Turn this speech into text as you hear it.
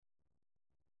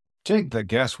Take the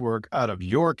guesswork out of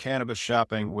your cannabis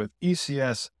shopping with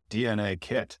ECS DNA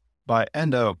Kit by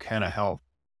Endo Canna Health.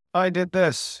 I did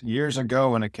this years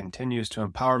ago, and it continues to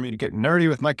empower me to get nerdy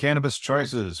with my cannabis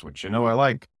choices, which you know I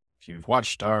like. If you've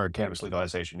watched our Cannabis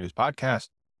Legalization News podcast,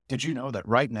 did you know that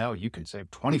right now you can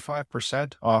save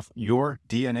 25% off your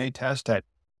DNA test at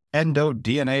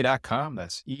endodna.com?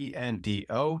 That's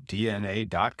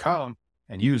ENDODNA.com,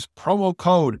 and use promo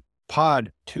code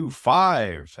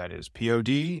POD25. That is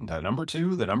POD, the number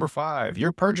 2, the number 5.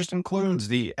 Your purchase includes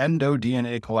the Endo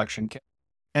DNA Collection Kit,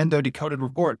 Endo Decoded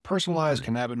Report, personalized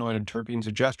cannabinoid and terpene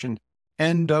suggestion,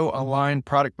 Endo Aligned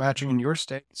product matching in your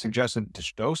state, suggested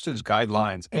dosage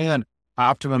guidelines, and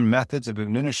optimum methods of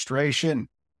administration.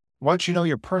 Once you know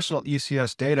your personal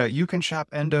ECS data, you can shop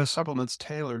Endo supplements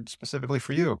tailored specifically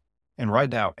for you. And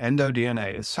right now, Endo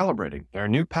DNA is celebrating their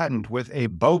new patent with a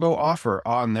BOGO offer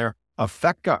on their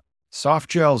Affeca soft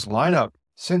gels lineup.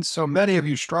 Since so many of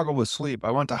you struggle with sleep,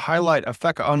 I want to highlight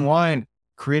Affeca Unwind,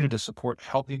 created to support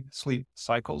healthy sleep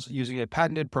cycles using a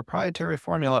patented proprietary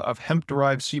formula of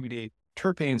hemp-derived CBD,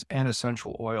 terpenes, and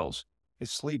essential oils. If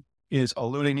sleep is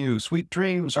eluding you, sweet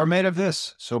dreams are made of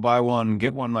this. So buy one,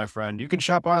 get one, my friend. You can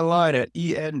shop online at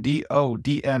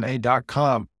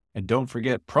endodna.com. And don't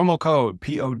forget promo code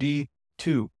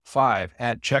POD25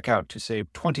 at checkout to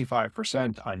save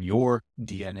 25% on your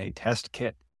DNA test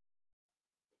kit.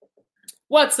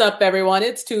 What's up, everyone?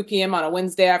 It's 2 p.m. on a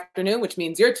Wednesday afternoon, which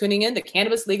means you're tuning in to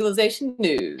Cannabis Legalization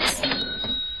News.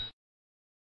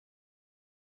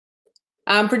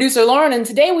 I'm producer Lauren, and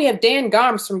today we have Dan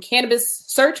Garms from Cannabis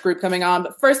Search Group coming on.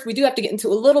 But first, we do have to get into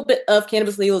a little bit of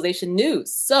cannabis legalization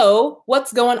news. So,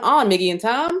 what's going on, Miggy and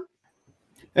Tom?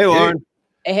 Hey, Lauren.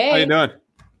 Hey. How you doing?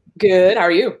 Good. How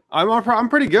are you? I'm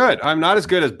pretty good. I'm not as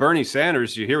good as Bernie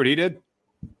Sanders. You hear what he did?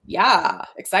 Yeah.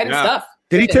 Exciting stuff.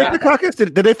 Did he take the caucus?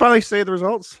 Did they finally say the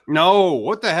results? No.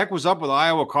 What the heck was up with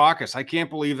Iowa caucus? I can't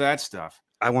believe that stuff.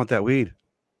 I want that weed.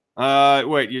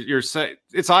 Wait, you're saying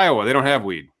it's Iowa. They don't have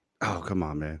weed. Oh, come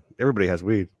on, man. Everybody has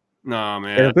weed. No,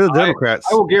 man. And the Democrats.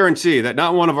 I will guarantee that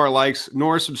not one of our likes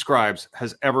nor subscribes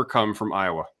has ever come from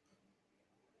Iowa.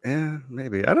 Yeah,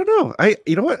 maybe. I don't know.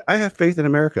 You know what? I have faith in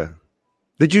America.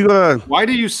 Did you? Why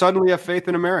do you suddenly have faith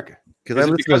in America? Is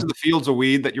it because of the fields of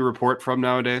weed that you report from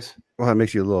nowadays? Well, it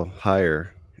makes you a little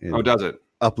higher. Oh, does it?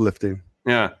 Uplifting.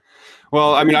 Yeah.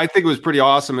 Well, I mean, I think it was pretty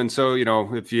awesome. And so,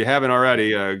 if you haven't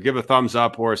already, give a thumbs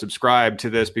up or subscribe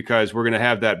to this, because we're going to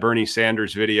have that Bernie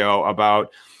Sanders video about,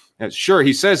 sure,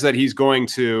 he says that he's going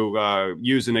to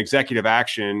use an executive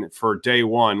action for day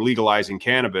one, legalizing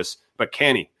cannabis, but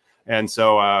can he? And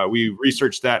so we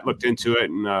researched that, looked into it,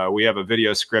 and we have a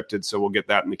video scripted. So we'll get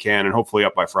that in the can and hopefully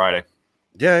up by Friday.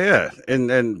 Yeah.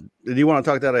 And do you want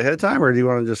to talk that ahead of time, or do you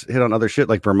want to just hit on other shit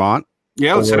like Vermont?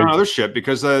 Yeah, let's hit on other shit,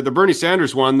 because the Bernie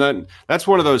Sanders one, that's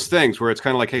one of those things where it's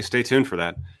kind of like, hey, stay tuned for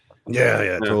that.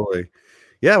 Yeah, totally.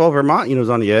 Yeah, well, Vermont, is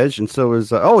on the edge, and so is.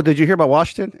 Did you hear about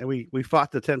Washington? And we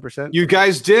fought the 10%. You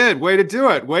guys did. Way to do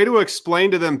it. Way to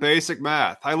explain to them basic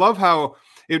math. I love how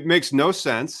it makes no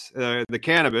sense. The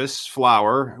cannabis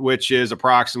flower, which is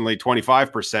approximately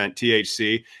 25%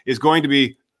 THC, is going to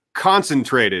be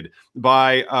concentrated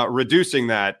by reducing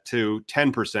that to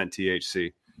 10%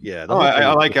 THC. Yeah.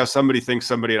 I like how somebody thinks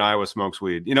somebody in Iowa smokes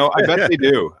weed. I bet they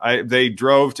do. They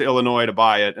drove to Illinois to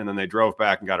buy it, and then they drove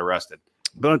back and got arrested.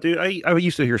 But dude, I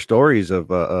used to hear stories of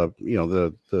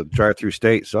the drive-through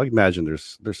state. So I imagine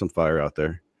there's some fire out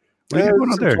there. Yeah,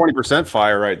 20%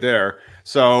 fire right there.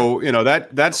 So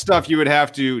that stuff you would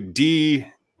have to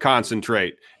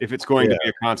deconcentrate if it's going to be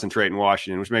a concentrate in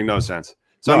Washington, which makes no sense.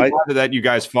 So I'm glad that you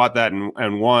guys fought that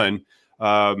and won.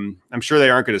 I'm sure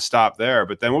they aren't going to stop there.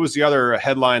 But then what was the other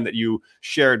headline that you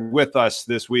shared with us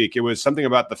this week? It was something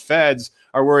about the feds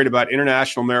are worried about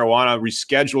international marijuana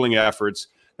rescheduling efforts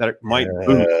that it might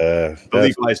boost the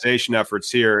legalization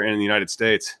efforts here in the United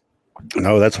States.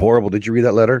 No, that's horrible. Did you read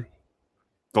that letter?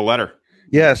 The letter?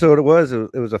 Yeah, so it was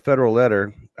a federal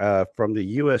letter from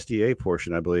the USDA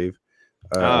portion, I believe.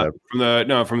 From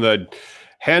the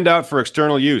handout for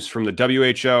external use from the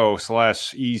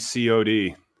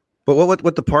WHO/ECOD. But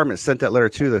what department sent that letter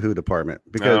to the WHO department?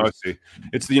 Because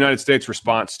it's the United States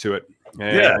response to it.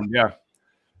 And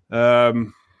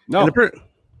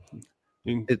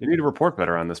you need to report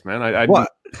better on this, man. I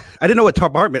didn't know what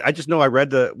department. I just know I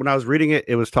read when I was reading it,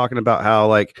 it was talking about how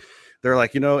they're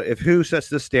like, if WHO sets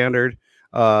this standard,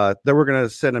 then we're going to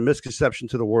send a misconception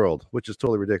to the world, which is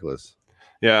totally ridiculous.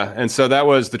 Yeah, and so that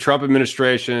was the Trump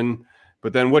administration.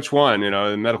 But then which one?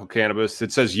 In medical cannabis,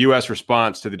 it says U.S.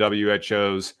 response to the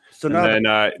WHO's. So and then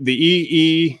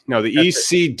the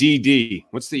ECDD.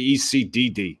 What's the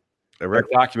ECDD? That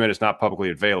document is not publicly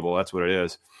available. That's what it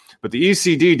is. But the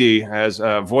ECDD has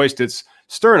voiced its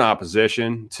stern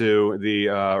opposition to the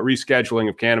rescheduling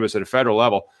of cannabis at a federal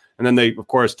level. And then they, of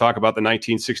course, talk about the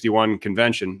 1961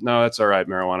 convention. No, that's all right,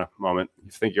 marijuana moment. You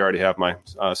think you already have my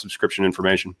subscription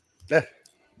information.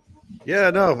 Yeah,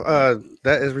 no,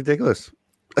 that is ridiculous.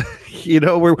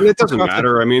 It doesn't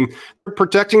matter. I mean, they're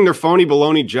protecting their phony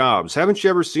baloney jobs. Haven't you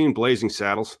ever seen Blazing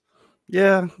Saddles?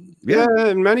 Yeah.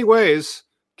 In many ways,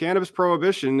 cannabis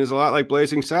prohibition is a lot like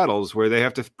Blazing Saddles, where they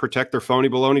have to protect their phony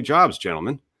baloney jobs,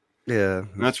 gentlemen. Yeah.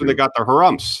 And that's where they got the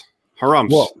harumps.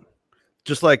 Well,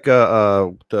 just like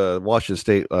the Washington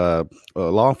State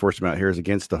law enforcement out here is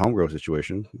against the home grow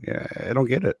situation. Yeah, I don't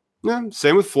get it. Yeah,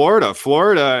 same with Florida.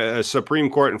 A Supreme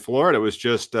Court in Florida was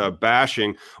just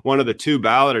bashing one of the two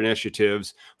ballot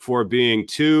initiatives for being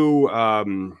too,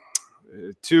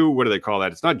 what do they call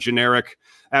that? It's not generic,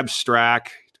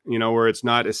 abstract, where it's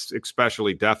not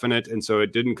especially definite. And so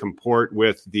it didn't comport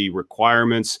with the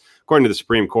requirements, according to the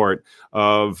Supreme Court,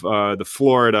 of the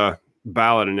Florida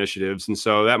ballot initiatives. And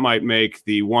so that might make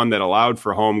the one that allowed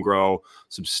for home grow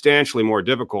substantially more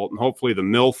difficult. And hopefully the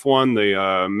MILF one, the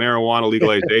marijuana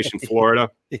legalization Florida,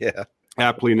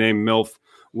 aptly named MILF,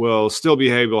 will still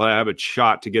be able to have a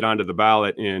shot to get onto the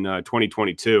ballot in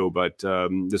 2022. But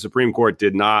the Supreme Court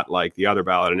did not like the other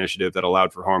ballot initiative that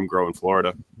allowed for home grow in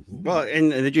Florida. Well, and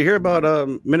did you hear about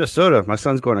Minnesota? My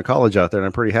son's going to college out there, and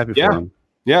I'm pretty happy for him.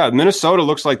 Yeah, Minnesota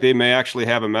looks like they may actually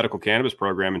have a medical cannabis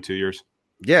program in 2 years.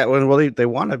 Yeah, well, they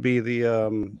want to be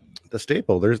the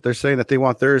staple. They're saying that they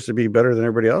want theirs to be better than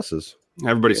everybody else's.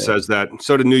 Everybody says that.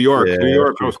 So did New York. New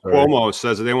York, Cuomo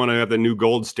says that they want to have the new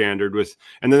gold standard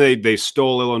and then they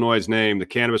stole Illinois' name, the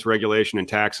Cannabis Regulation and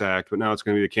Tax Act, but now it's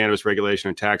going to be the Cannabis Regulation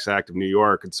and Tax Act of New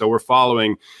York. And so we're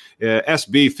following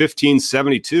SB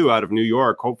 1572 out of New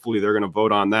York. Hopefully they're going to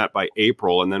vote on that by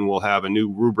April, and then we'll have a new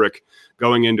rubric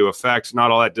going into effect, not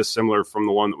all that dissimilar from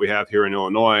the one that we have here in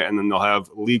Illinois, and then they'll have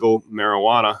legal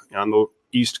marijuana on the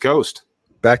East Coast.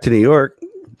 Back to New York.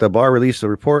 The bar released a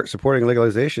report supporting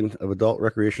legalization of adult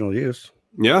recreational use.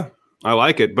 Yeah, I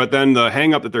like it. But then the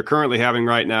hangup that they're currently having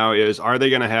right now is, are they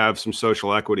going to have some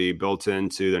social equity built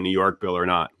into the New York bill or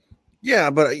not? Yeah,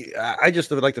 but I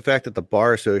just like the fact that the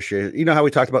Bar Association, you know how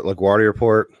we talked about LaGuardia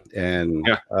report and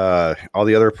all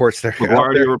the other reports there.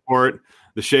 LaGuardia report,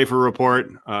 the Schaefer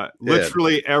report,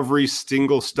 literally every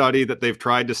single study that they've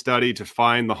tried to study to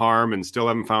find the harm and still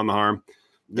haven't found the harm.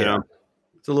 You know?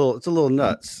 It's a little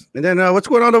nuts. And then what's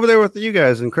going on over there with you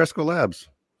guys in Cresco Labs?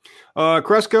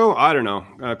 Cresco, I don't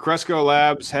know. Cresco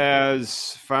Labs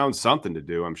has found something to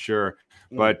do, I'm sure.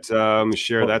 But let me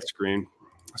share that screen.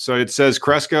 So it says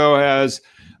Cresco has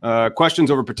questions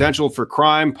over potential for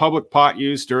crime, public pot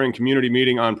use during community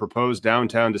meeting on proposed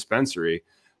downtown dispensary.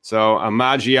 So a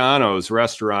Maggiano's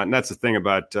restaurant, and that's the thing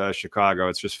about Chicago.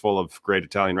 It's just full of great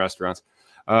Italian restaurants.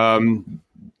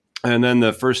 And then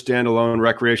the first standalone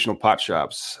recreational pot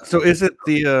shops. So is it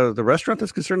the restaurant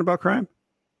that's concerned about crime?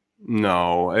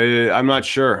 No, I'm not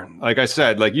sure. Like I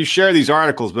said, you share these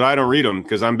articles, but I don't read them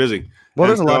because I'm busy. Well,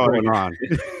 there's a lot going on.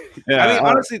 Yeah, I mean,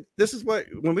 honestly, this is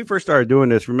when we first started doing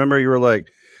this. Remember, you were like,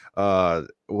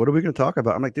 "What are we going to talk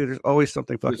about?" I'm like, "Dude, there's always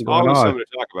something fucking going on. Always something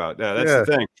to talk about." Yeah, that's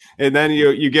the thing. And then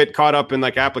you get caught up in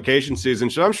application season.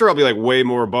 So I'm sure I'll be way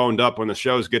more boned up when the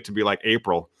shows get to be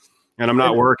April, and I'm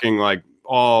not working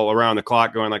all around the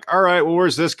clock going all right, well,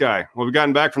 where's this guy? Well, we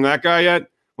gotten back from that guy yet?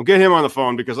 We'll get him on the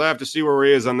phone because I have to see where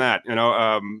he is on that,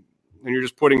 and you're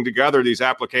just putting together these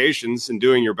applications and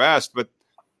doing your best, but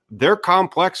they're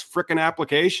complex freaking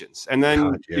applications. And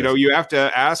then, you have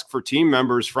to ask for team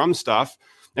members from stuff.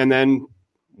 And then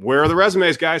where are the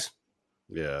resumes, guys?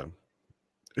 Yeah.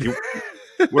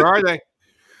 Where are they?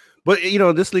 But,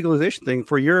 this legalization thing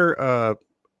for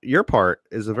your part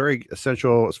is a very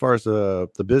essential as far as the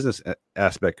business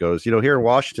aspect goes. Here in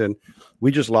Washington,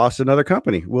 we just lost another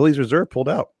company. Willie's Reserve pulled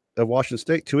out of Washington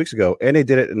State 2 weeks ago, and they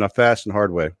did it in a fast and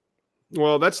hard way.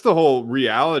 Well, that's the whole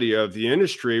reality of the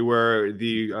industry, where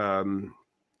the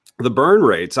burn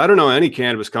rates. I don't know any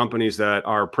cannabis companies that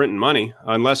are printing money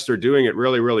unless they're doing it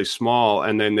really, really small,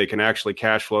 and then they can actually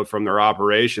cash flow from their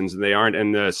operations, and they aren't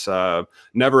in this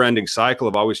never-ending cycle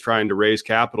of always trying to raise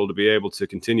capital to be able to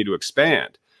continue to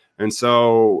expand. And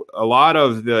so a lot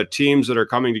of the teams that are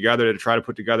coming together to try to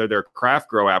put together their craft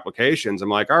grow applications, I'm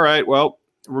like, all right, well,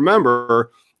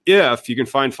 remember, if you can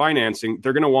find financing,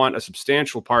 they're going to want a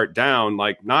substantial part down,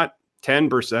 not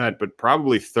 10%, but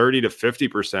probably 30 to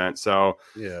 50%. So,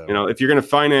 if you're going to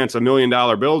finance $1 million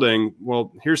building,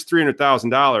 well, here's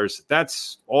 $300,000.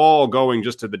 That's all going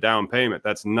just to the down payment.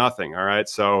 That's nothing. All right.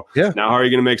 So now how are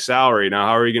you going to make salary? Now,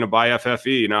 how are you going to buy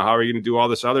FFE? Now, how are you going to do all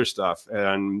this other stuff?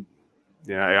 And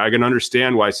I can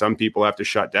understand why some people have to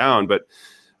shut down, but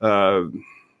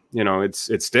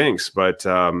it stinks. But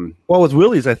well, with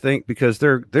Willie's, I think because they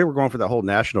were going for that whole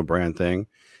national brand thing.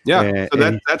 Yeah, so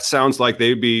that sounds like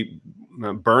they'd be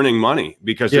burning money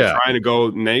because they're trying to go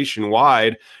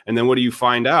nationwide. And then what do you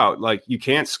find out? Like, you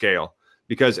can't scale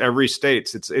because every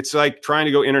state, it's like trying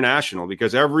to go international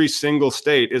because every single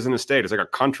state isn't a state. It's like a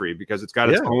country because it's got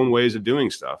its own ways of doing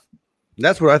stuff.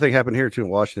 That's what I think happened here too in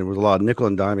Washington. There was a lot of nickel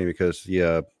and diming because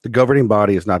the governing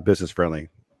body is not business friendly.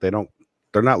 They're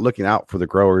not looking out for the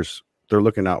growers. They're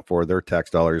looking out for their tax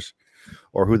dollars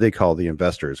or who they call the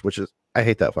investors, which is, I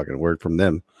hate that fucking word from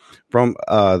them. From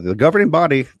the governing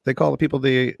body, they call the people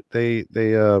they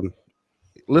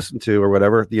listen to or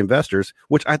whatever, the investors,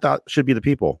 which I thought should be the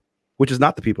people, which is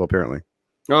not the people apparently.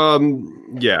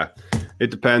 Yeah,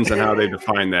 it depends on how they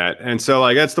define that. And so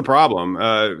like, that's the problem.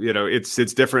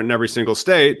 It's different in every single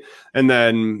state. And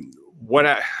then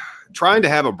trying to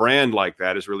have a brand like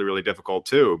that is really, really difficult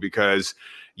too, because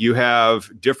you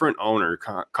have different owner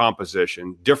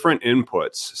composition, different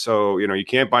inputs. So, you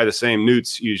can't buy the same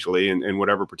newts usually in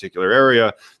whatever particular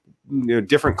area,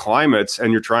 different climates,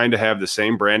 and you're trying to have the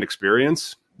same brand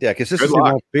experience. Yeah, consistency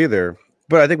won't be there.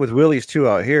 But I think with Willie's too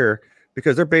out here,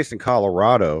 because they're based in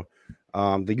Colorado,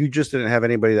 that you just didn't have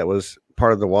anybody that was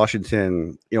part of the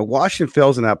Washington. Washington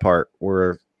fails in that part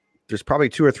where there's probably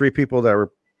 2 or 3 people that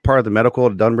were part of the medical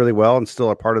done really well and still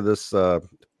are part of this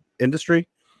industry.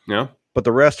 Yeah. But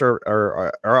the rest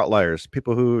are outliers.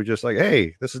 People who just like,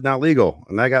 hey, this is not legal,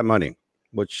 and I got money,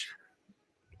 which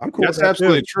I'm cool. That's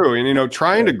absolutely true. And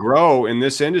trying to grow in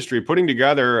this industry, putting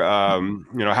together,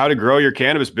 how to grow your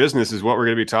cannabis business is what we're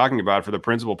going to be talking about for the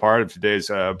principal part of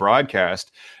today's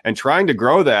broadcast. And trying to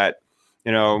grow that,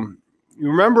 you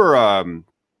remember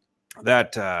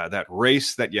that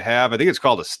race that you have? I think it's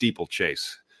called a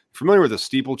steeplechase. Familiar with a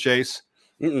steeplechase?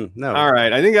 No. All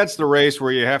right. I think that's the race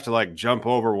where you have to like jump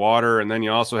over water, and then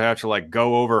you also have to like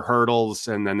go over hurdles,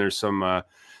 and then there's some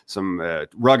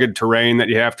rugged terrain that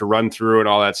you have to run through and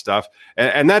all that stuff.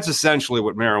 And that's essentially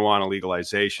what marijuana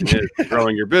legalization is,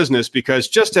 growing your business, because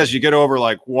just as you get over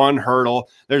like one hurdle,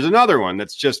 there's another one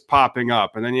that's just popping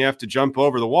up, and then you have to jump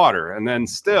over the water, and then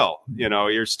still,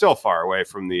 you're still far away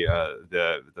from the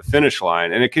finish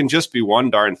line, and it can just be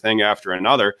one darn thing after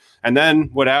another. And then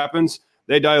what happens?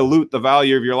 They dilute the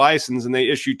value of your license, and they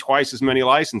issue twice as many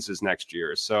licenses next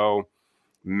year. So,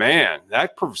 man,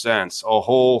 that presents a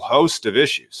whole host of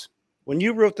issues. When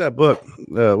you wrote that book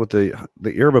with the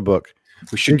yerba book,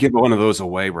 we should give one of those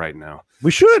away right now.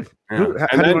 We should. Yeah.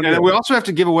 And then we also have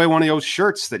to give away one of those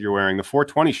shirts that you're wearing, the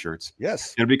 420 shirts.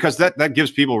 Yes. Because that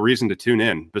gives people reason to tune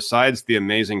in, besides the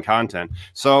amazing content.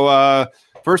 So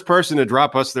first person to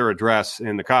drop us their address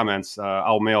in the comments,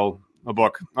 I'll mail a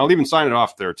book. I'll even sign it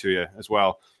off there to you as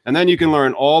well. And then you can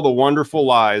learn all the wonderful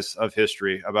lies of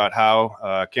history about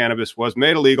how cannabis was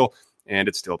made illegal, and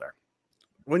it's still there.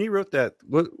 When you wrote that,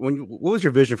 what was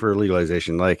your vision for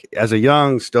legalization? Like, as a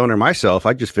young stoner myself,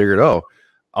 I just figured,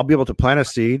 I'll be able to plant a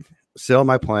seed, sell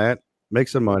my plant, make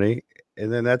some money,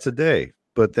 and then that's a day.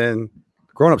 But then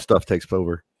grown-up stuff takes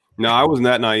over. No, I wasn't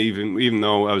that naive, even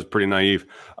though I was pretty naive.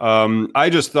 I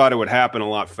just thought it would happen a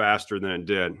lot faster than it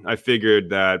did. I figured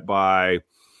that by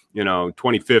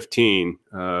 2015,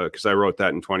 because I wrote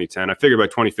that in 2010. I figured by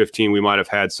 2015 we might have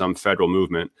had some federal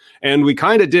movement, and we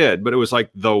kind of did, but it was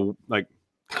like the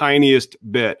tiniest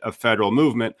bit of federal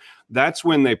movement. That's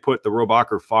when they put the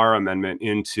Rohrabacher-Farr Amendment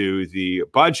into the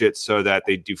budget so that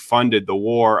they defunded the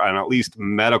war on at least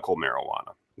medical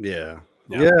marijuana. Yeah.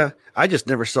 I just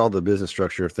never saw the business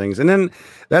structure of things. And then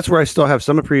that's where I still have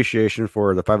some appreciation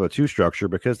for the 502 structure,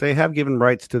 because they have given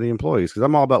rights to the employees, because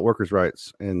I'm all about workers'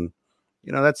 rights. And,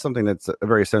 that's something that's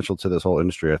very essential to this whole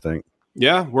industry, I think.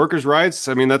 Yeah, workers' rights.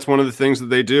 I mean, that's one of the things that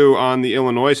they do on the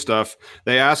Illinois stuff.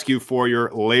 They ask you for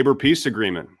your labor peace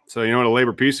agreement. So you know what a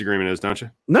labor peace agreement is, don't you?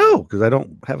 No, because I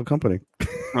don't have a company.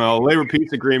 Well, a labor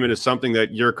peace agreement is something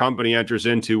that your company enters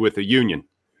into with a union.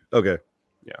 Okay.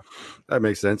 Yeah, that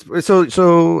makes sense. So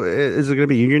is it going to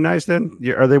be unionized then?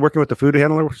 Are they working with the Food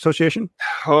Handler Association?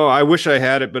 Oh, I wish I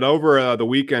had it. But over the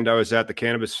weekend, I was at the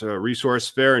Cannabis Resource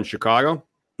Fair in Chicago,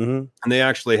 and they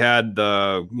actually had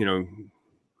the,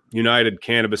 United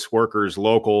Cannabis Workers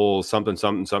Local something,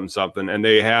 and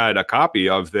they had a copy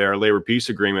of their labor peace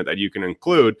agreement that you can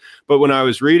include. But when I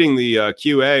was reading the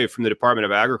QA from the Department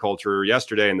of Agriculture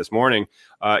yesterday and this morning,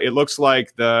 it looks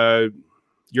like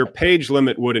your page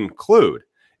limit would include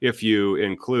if you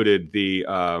included the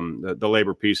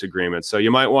labor peace agreement. So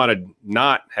you might want to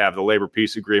not have the labor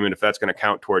peace agreement if that's going to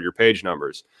count toward your page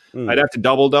numbers. I'd have to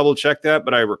double check that,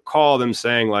 but I recall them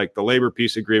saying like the labor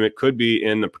peace agreement could be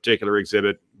in the particular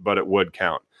exhibit, but it would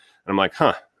count. I'm like,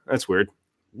 huh, that's weird.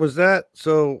 Was that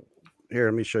so? Here,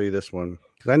 let me show you this one,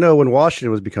 because I know when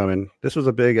Washington was becoming, this was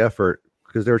a big effort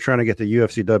because they were trying to get the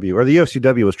UFCW, or the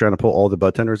UFCW was trying to pull all the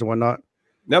bud tenders and whatnot.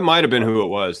 That might have been who it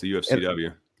was, the UFCW.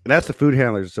 And that's the Food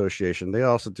Handlers Association. They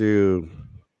also do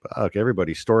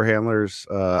everybody, store handlers.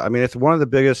 I mean, it's one of the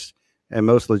biggest and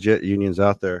most legit unions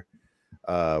out there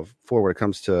for when it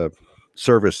comes to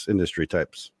service industry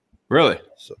types. Really?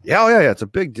 So, yeah. It's a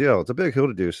big deal. It's a big hill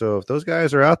to do. So if those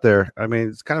guys are out there, I mean,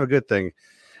 it's kind of a good thing.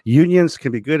 Unions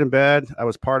can be good and bad. I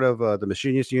was part of the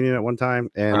machinist union at one time,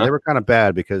 and they were kind of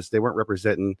bad because they weren't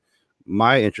representing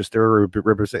my interest. They were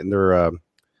representing their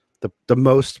the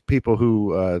most people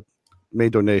who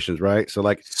made donations, right? So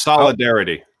like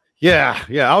solidarity. Yeah.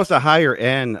 I was the higher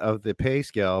end of the pay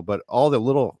scale, but all the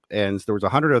little ends, there was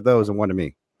 100 of those and one of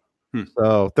me.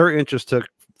 So their interest took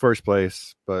first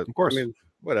place, but of course, I mean,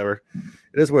 whatever.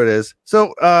 It is what it is.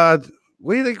 So,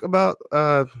 what do you think about?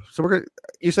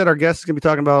 You said our guest is gonna be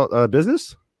talking about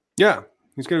business. Yeah,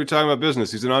 he's gonna be talking about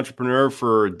business. He's an entrepreneur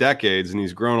for decades, and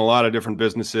he's grown a lot of different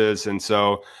businesses. And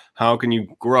so, how can you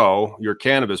grow your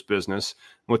cannabis business?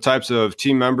 What types of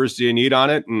team members do you need on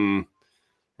it? And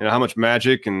how much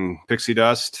magic and pixie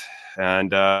dust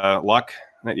and luck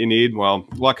that you need? Well,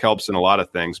 luck helps in a lot of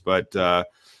things, but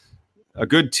a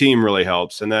good team really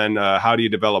helps. And then how do you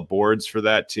develop boards for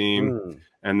that team?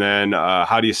 And then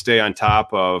how do you stay on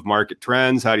top of market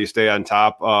trends? How do you stay on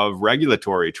top of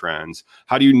regulatory trends?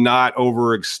 How do you not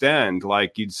overextend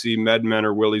like you'd see MedMen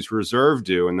or Willie's Reserve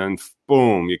do? And then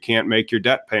boom, you can't make your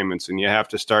debt payments and you have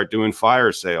to start doing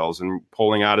fire sales and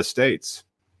pulling out of states.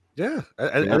 Yeah,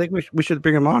 I think we should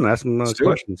bring him on and ask him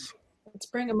questions. Let's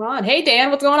bring him on. Hey, Dan,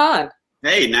 what's going on?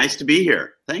 Hey, nice to be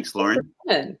here. Thanks, Lauren.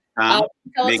 Tell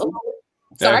us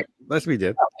sorry. Yes, we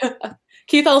did.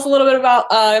 Can you tell us a little bit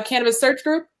about Cannabis Search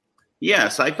Group?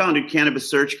 Yes, I founded Cannabis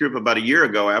Search Group about a year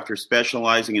ago after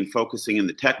specializing and focusing in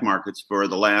the tech markets for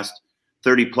the last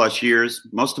 30 plus years.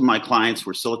 Most of my clients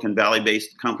were Silicon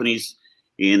Valley-based companies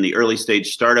in the early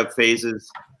stage startup phases,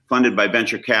 funded by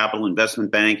venture capital,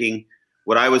 investment banking.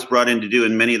 What I was brought in to do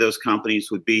in many of those companies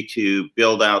would be to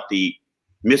build out the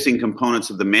missing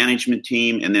components of the management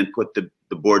team and then put the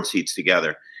board seats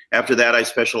together. After that, I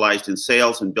specialized in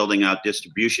sales and building out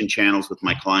distribution channels with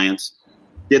my clients.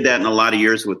 Did that in a lot of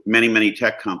years with many, many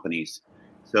tech companies.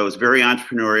 So it was very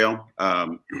entrepreneurial.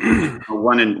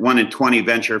 1 in 20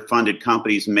 venture funded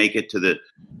companies make it to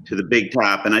the big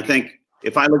top. And I think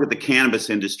if I look at the cannabis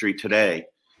industry today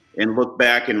and look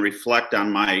back and reflect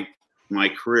on my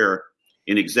career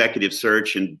in executive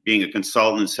search and being a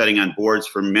consultant and setting on boards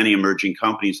for many emerging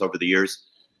companies over the years,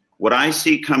 what I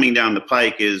see coming down the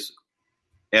pike is,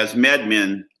 as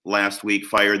MedMen last week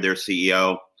fired their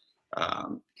CEO,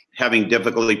 having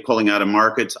difficulty pulling out of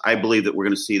markets, I believe that we're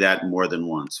going to see that more than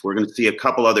once. We're going to see a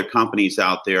couple other companies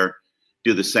out there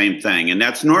do the same thing. And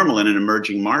that's normal in an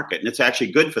emerging market. And it's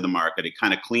actually good for the market. It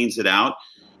kind of cleans it out.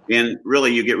 And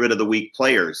really, you get rid of the weak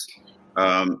players.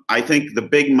 I think the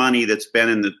big money that's been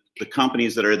in the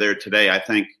companies that are there today, I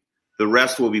think the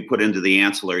rest will be put into the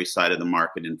ancillary side of the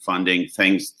market and funding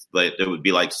things that would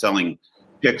be like selling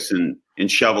picks and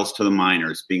shovels to the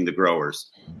miners, being the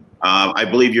growers. I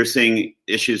believe you're seeing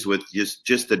issues with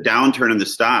just the downturn in the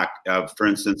stock. For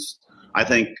instance, I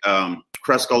think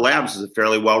Cresco Labs is a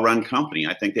fairly well-run company.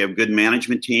 I think they have a good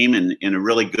management team and a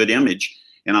really good image,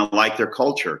 and I like their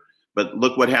culture. But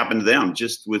look what happened to them.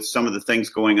 Just with some of the things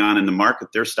going on in the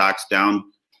market, their stock's down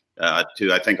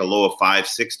to, I think, a low of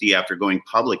 560 after going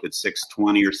public at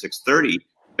 620 or 630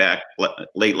 back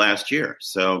late last year.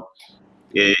 So,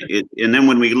 and then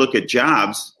when we look at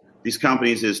jobs, these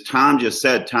companies, as Tom just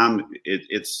said,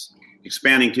 it's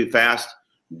expanding too fast,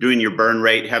 doing your burn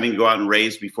rate, having to go out and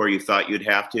raise before you thought you'd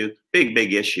have to.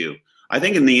 Big issue. I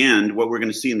think in the end, what we're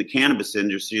going to see in the cannabis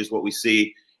industry is what we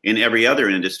see in every other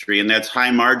industry, and that's high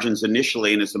margins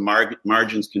initially. And as the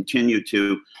margins continue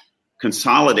to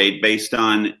consolidate based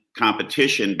on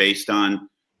competition, based on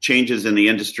changes in the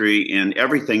industry and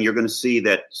everything, you're going to see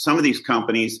that some of these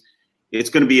companies, it's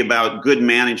going to be about good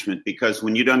management, because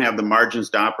when you don't have the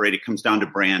margins to operate, it comes down to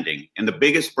branding. And the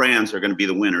biggest brands are going to be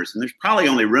the winners. And there's probably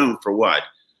only room for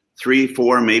 3,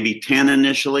 4, maybe 10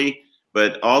 initially.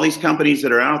 But all these companies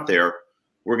that are out there,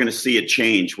 we're going to see it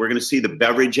change. We're going to see the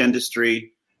beverage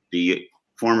industry, the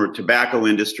former tobacco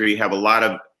industry have a lot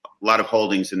of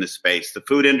holdings in this space. The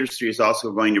food industry is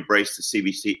also going to embrace the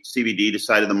CBD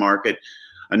side of the market.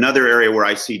 Another area where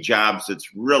I see jobs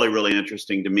that's really, really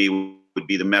interesting to me would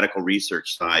be the medical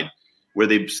research side, where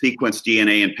they sequence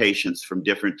DNA in patients from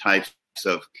different types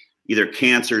of either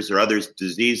cancers or other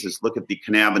diseases. Look at the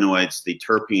cannabinoids, the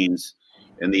terpenes,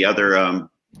 and the other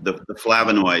the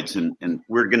flavonoids, and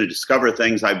we're going to discover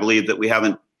things, I believe, that we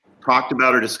haven't talked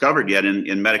about or discovered yet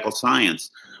in medical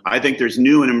science. I think there's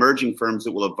new and emerging firms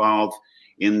that will evolve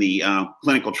in the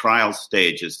clinical trial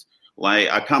stages. Like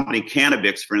a company,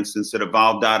 Cannabis, for instance, that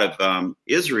evolved out of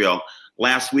Israel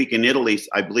last week in Italy.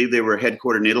 I believe they were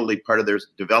headquartered in Italy. Part of their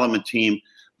development team,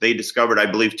 they discovered, I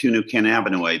believe, 2 new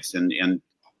cannabinoids, and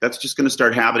that's just going to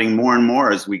start happening more and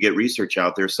more as we get research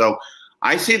out there. So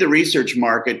I see the research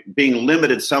market being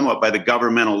limited somewhat by the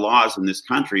governmental laws in this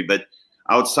country, but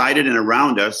outside it and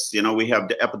around us, you know, we have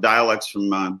the Epidiolex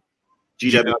from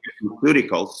GW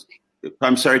Pharmaceuticals.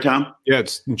 I'm sorry, Tom? Yeah,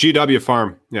 it's GW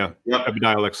Farm. Yeah, yep.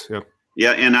 Epidiolex. Yeah.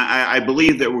 Yeah, and I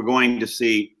believe that we're going to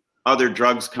see other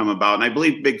drugs come about. And I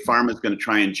believe Big Pharma is going to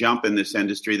try and jump in this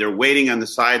industry. They're waiting on the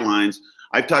sidelines.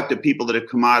 I've talked to people that have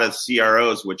come out of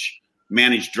CROs, which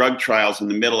manage drug trials in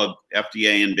the middle of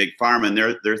FDA and Big Pharma, and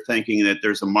they're thinking that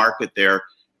there's a market there.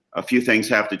 A few things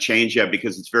have to change yet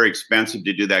because it's very expensive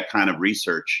to do that kind of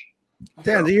research.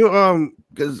 Dan, do you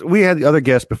because we had the other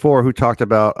guest before who talked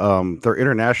about their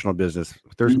international business.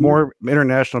 There's more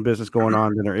international business going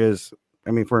on than there is,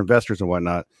 I mean, for investors and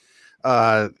whatnot.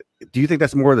 Do you think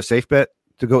that's more of the safe bet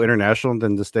to go international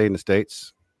than to stay in the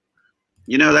States?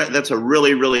 You know, that's a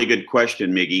really, really good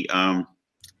question, Miggy.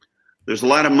 There's a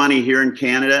lot of money here in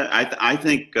Canada. I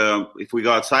think if we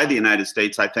go outside the United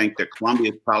States, I think that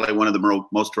Colombia is probably one of the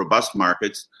most robust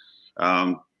markets.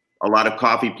 A lot of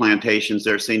coffee plantations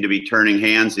there seem to be turning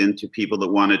hands into people that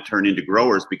want to turn into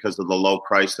growers because of the low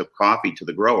price of coffee to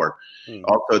the grower.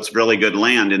 Also, it's really good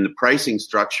land, and the pricing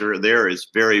structure there is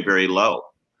very, very low.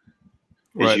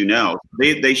 As you know,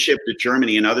 they ship to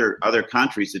Germany and other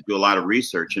countries that do a lot of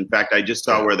research. In fact, I just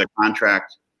saw where the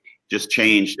contract just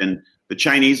changed, and the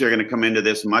Chinese are going to come into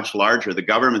this much larger. The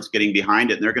government's getting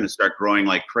behind it, and they're going to start growing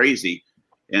like crazy.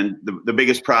 And the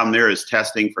biggest problem there is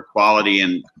testing for quality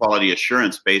and quality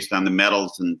assurance based on the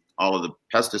metals and all of the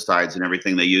pesticides and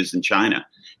everything they use in China.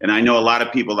 And I know a lot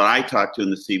of people that I talk to in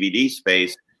the CBD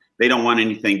space, they don't want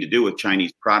anything to do with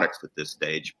Chinese products at this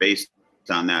stage based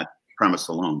on that premise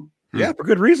alone. Yeah, for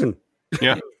good reason.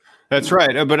 Yeah, that's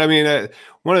right. But I mean,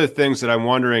 one of the things that I'm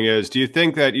wondering is, do you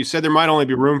think that you said there might only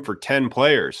be room for 10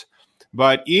 players,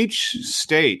 but each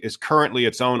state is currently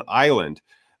its own island.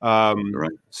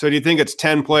 Right. So do you think it's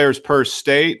 10 players per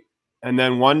state? And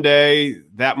then one day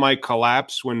that might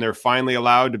collapse when they're finally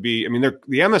allowed to be, I mean, the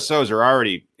MSOs are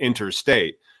already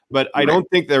interstate, but I don't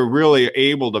think they're really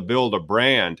able to build a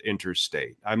brand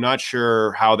interstate. I'm not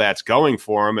sure how that's going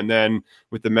for them. And then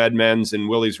with the MedMens and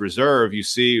Willie's Reserve, you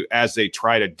see, as they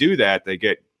try to do that, they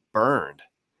get burned.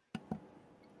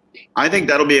 I think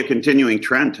that'll be a continuing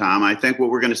trend, Tom. I think what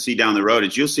we're going to see down the road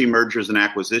is you'll see mergers and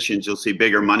acquisitions. You'll see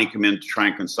bigger money come in to try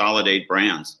and consolidate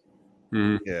brands.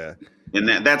 Yeah.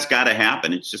 And that's got to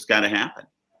happen. It's just got to happen.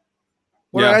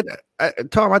 Well, yeah.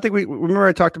 Tom, I think we remember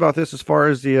I talked about this as far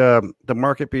as the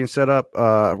market being set up.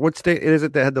 What state is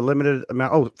it that had the limited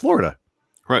amount? Oh, Florida.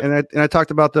 Right. And I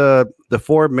talked about the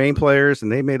 4 main players,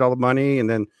 and they made all the money. And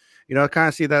then, you know, I kind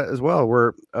of see that as well,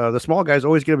 where the small guys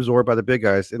always get absorbed by the big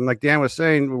guys. And like Dan was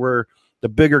saying, where the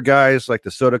bigger guys, like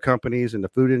the soda companies and the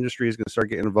food industry, is going to start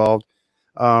getting involved.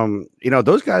 You know,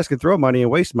 those guys can throw money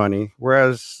and waste money.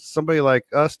 Whereas somebody like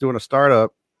us doing a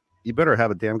startup, you better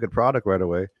have a damn good product right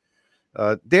away.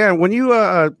 Dan, when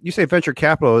you say venture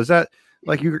capital, is that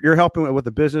like you're helping with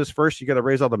the business first? You got to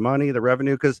raise all the money, the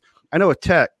revenue, because I know with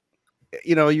tech,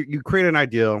 you know, you create an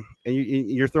ideal and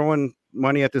you're throwing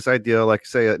money at this idea, like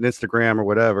say an Instagram or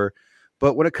whatever.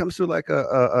 But when it comes to like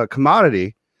a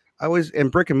commodity, in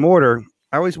brick and mortar,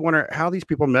 I always wonder how these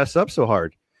people mess up so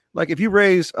hard. Like if you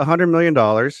raise $100 million,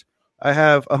 I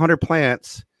have 100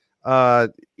 plants,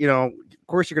 you know, of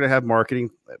course you're going to have marketing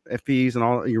fees and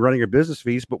all, you're running your business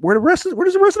fees, but where does the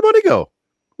rest of the money go?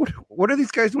 What are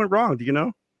these guys doing wrong? Do you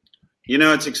know? You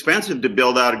know, it's expensive to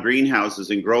build out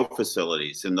greenhouses and grow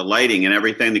facilities and the lighting and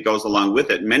everything that goes along with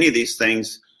it. Many of these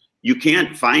things, you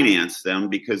can't finance them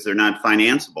because they're not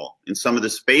financeable. And some of the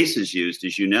space is used,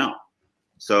 as you know.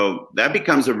 So that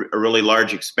becomes a really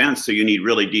large expense. So you need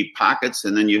really deep pockets,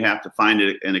 and then you have to find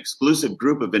an exclusive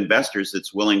group of investors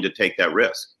that's willing to take that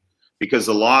risk. Because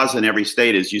the laws in every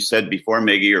state, as you said before,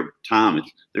 Maggie or Tom,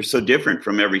 they're so different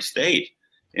from every state.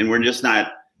 And we're just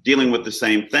not dealing with the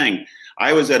same thing.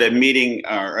 I was at a meeting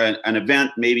or an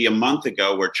event maybe a month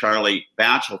ago where Charlie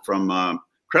Batchel from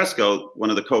Cresco, one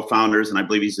of the co-founders, and I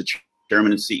believe he's the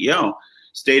chairman and CEO,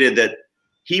 stated that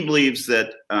he believes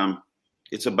that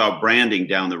it's about branding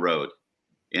down the road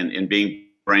and being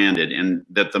branded, and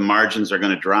that the margins are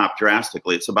going to drop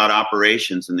drastically. It's about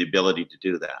operations and the ability to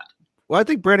do that. Well, I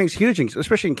think branding is huge,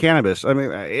 especially in cannabis. I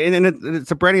mean, and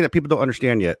it's a branding that people don't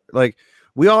understand yet. Like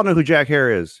We all know who Jack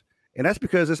Hare is, and that's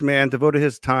because this man devoted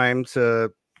his time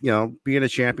to, being a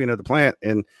champion of the plant.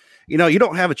 And, you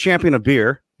don't have a champion of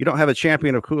beer. You don't have a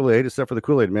champion of Kool-Aid, except for the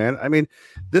Kool-Aid man. I mean,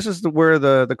 this is where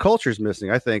the culture is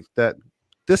missing. I think that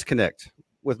disconnect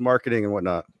with marketing and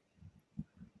whatnot.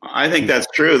 I think that's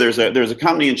true. There's a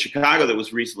company in Chicago that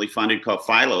was recently funded called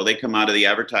Philo. They come out of the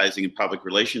advertising and public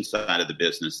relations side of the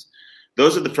business.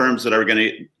 Those are the firms that are going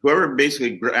to, whoever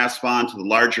basically grasps on to the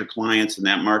larger clients in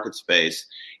that market space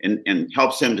and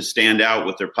helps them to stand out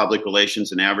with their public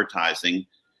relations and advertising.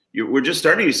 We're just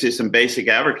starting to see some basic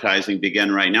advertising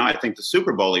begin right now. I think the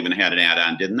Super Bowl even had an ad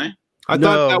on, didn't they? I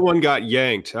thought that one got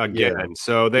yanked again. Yeah.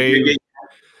 So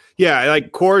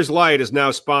like Coors Light is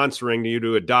now sponsoring you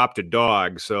to adopt a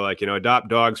dog. So adopt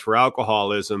dogs for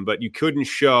alcoholism, but you couldn't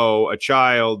show a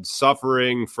child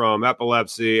suffering from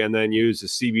epilepsy and then use a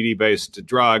CBD-based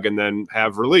drug and then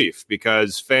have relief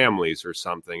because families or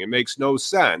something. It makes no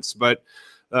sense. But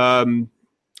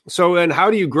so then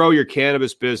how do you grow your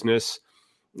cannabis business?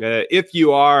 If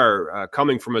you are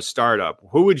coming from a startup,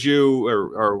 who would you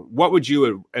or what would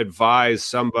you advise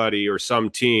somebody or some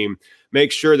team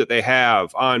make sure that they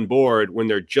have on board when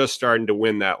they're just starting to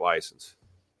win that license?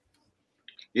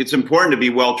 It's important to be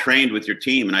well trained with your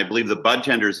team, and I believe the bud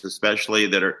tenders, especially,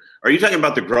 that are you talking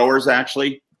about the growers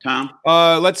actually, Tom?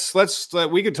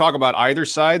 We could talk about either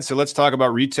side. So let's talk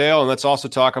about retail, and let's also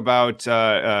talk about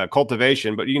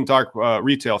cultivation. But you can talk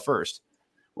retail first.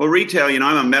 Well, retail,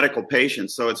 I'm a medical patient,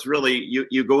 so it's really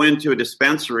you go into a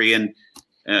dispensary, and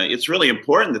it's really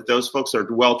important that those folks are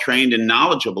well trained and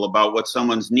knowledgeable about what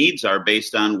someone's needs are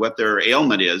based on what their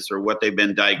ailment is or what they've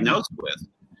been diagnosed with.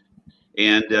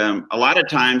 And a lot of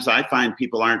times I find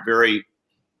people aren't very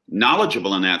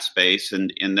knowledgeable in that space,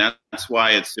 and that's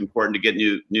why it's important to get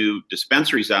new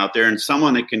dispensaries out there and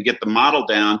someone that can get the model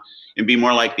down and be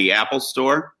more like the Apple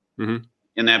Store. Mm-hmm.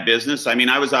 In that business. I mean,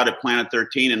 I was out at Planet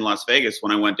 13 in Las Vegas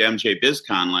when I went to MJ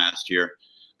BizCon last year.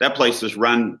 That place is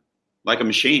run like a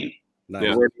machine.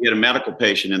 Nice. The way they get a medical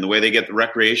patient and the way they get the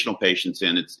recreational patients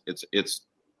in, it's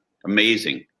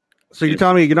amazing. So you're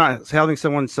telling me you're not having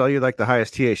someone sell you like the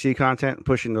highest THC content,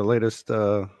 pushing the latest,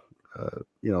 Bad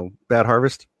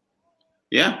Harvest?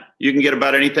 Yeah, you can get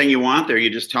about anything you want there. You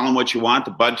just tell them what you want.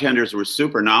 The bud tenders were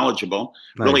super knowledgeable,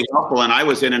 really helpful, and I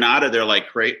was in and out of there like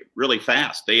really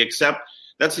fast. They accept.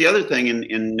 That's the other thing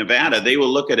in Nevada. They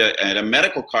will look at a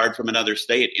medical card from another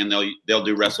state and they'll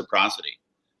do reciprocity.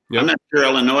 Yep. I'm not sure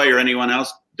Illinois or anyone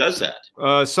else does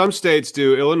that. Some states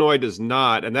do. Illinois does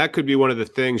not. And that could be one of the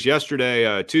things.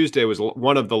 Yesterday, Tuesday, was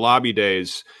one of the lobby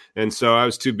days. And so I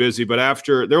was too busy. But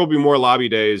there will be more lobby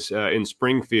days in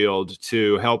Springfield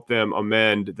to help them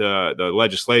amend the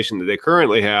legislation that they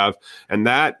currently have. And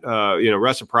that,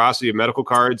 reciprocity of medical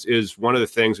cards is one of the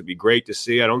things that would be great to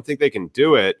see. I don't think they can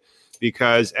do it,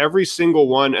 because every single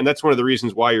one, and that's one of the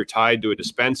reasons why you're tied to a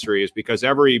dispensary, is because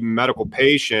every medical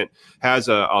patient has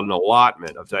an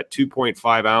allotment of that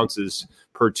 2.5 ounces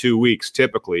per 2 weeks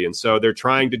typically. And so they're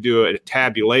trying to do a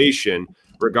tabulation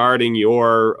regarding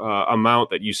your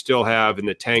amount that you still have in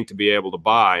the tank to be able to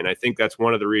buy. And I think that's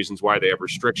one of the reasons why they have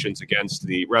restrictions against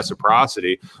the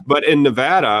reciprocity. But in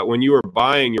Nevada, when you were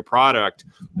buying your product,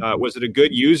 was it a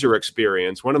good user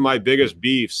experience? One of my biggest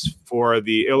beefs for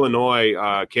the Illinois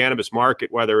cannabis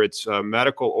market, whether it's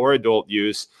medical or adult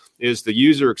use, is the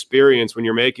user experience when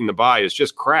you're making the buy is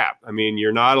just crap. I mean,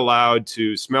 you're not allowed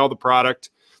to smell the product.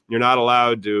 You're not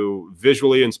allowed to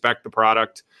visually inspect the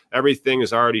product. Everything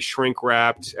is already shrink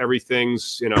wrapped.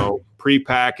 Everything's,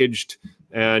 prepackaged,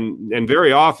 and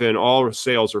very often all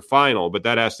sales are final. But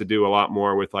that has to do a lot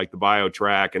more with like the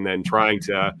BioTrack and then trying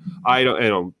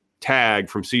to, tag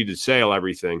from seed to sale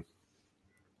everything.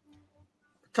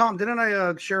 Tom, didn't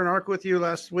I share an article with you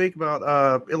last week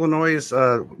about Illinois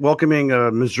welcoming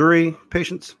Missouri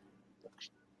patients?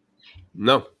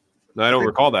 No. I don't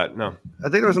recall that. No, I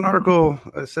think there was an article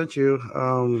I sent you.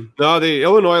 No, the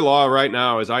Illinois law right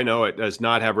now, as I know it, does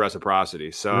not have reciprocity.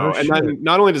 So, and then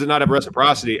not only does it not have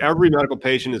reciprocity, every medical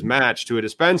patient is matched to a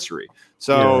dispensary.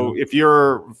 So if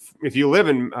you live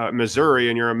in Missouri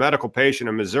and you're a medical patient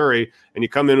in Missouri and you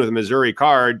come in with a Missouri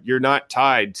card, you're not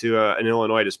tied to an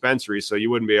Illinois dispensary, so you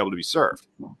wouldn't be able to be served.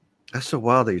 That's so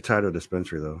wild that you're tied to a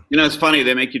dispensary, though. It's funny.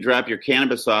 They make you drop your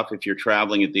cannabis off if you're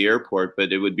traveling at the airport,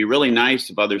 but it would be really nice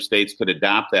if other states could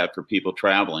adopt that for people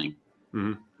traveling.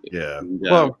 Mm-hmm. Yeah. And,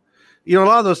 well, a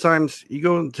lot of those times you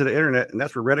go to the internet, and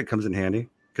that's where Reddit comes in handy,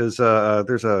 because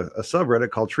there's a subreddit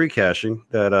called tree caching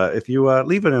that if you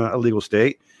leave in an illegal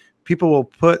state, people will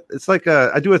put – it's like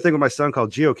I do a thing with my son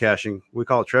called geocaching. We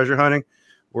call it treasure hunting,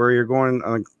 where you're going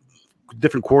on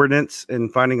different coordinates and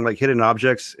finding like hidden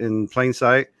objects in plain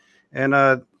sight. And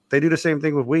they do the same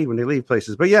thing with weed when they leave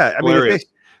places. But yeah, I mean,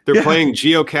 they're yeah. playing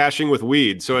geocaching with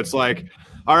weed. So it's like,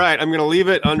 all right, I'm going to leave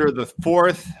it under the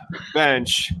 4th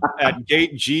bench at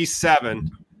gate G7.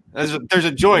 There's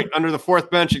a joint under the 4th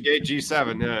bench at gate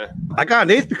G7. Yeah. I got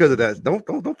an 8th because of that.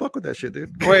 Don't fuck with that shit,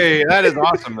 dude. Wait, that is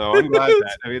awesome though. I'm glad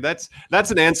that. I mean, that's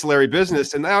an ancillary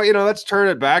business. And now, let's turn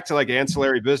it back to like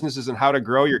ancillary businesses and how to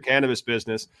grow your cannabis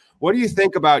business. What do you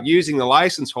think about using the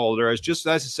license holder as just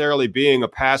necessarily being a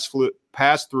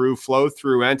pass-through,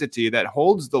 flow-through entity that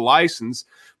holds the license,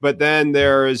 but then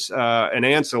there's an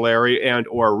ancillary and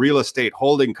or real estate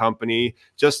holding company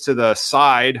just to the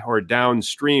side or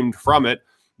downstream from it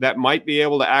that might be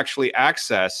able to actually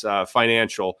access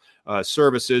financial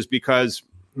services because,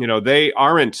 they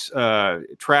aren't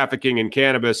trafficking in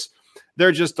cannabis.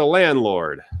 They're just a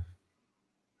landlord.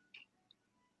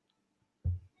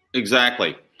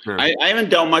 Exactly. I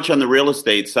haven't dealt much on the real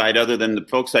estate side other than the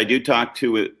folks I do talk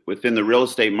to within the real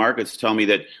estate markets tell me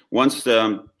that once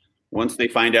they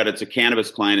find out it's a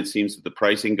cannabis client, it seems that the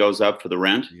pricing goes up for the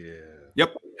rent. Yeah.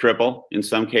 Yep. Triple in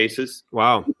some cases.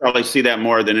 Wow. You probably see that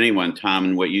more than anyone, Tom,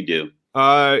 in what you do.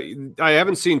 I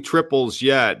haven't seen triples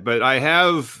yet, but I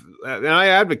have, and I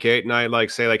advocate and I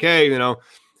say, hey,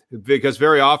 because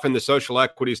very often the social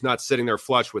equity is not sitting there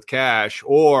flush with cash,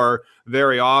 or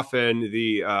very often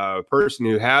the person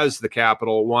who has the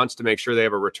capital wants to make sure they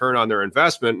have a return on their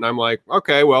investment. And I'm like,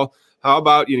 okay, well, how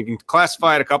about you can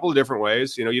classify it a couple of different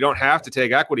ways. You don't have to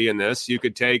take equity in this. You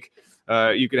could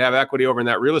have equity over in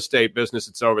that real estate business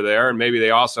that's over there, and maybe they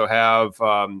also have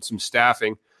some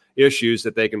staffing issues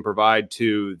that they can provide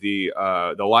to the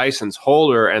license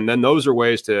holder, and then those are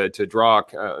ways to draw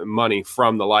money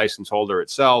from the license holder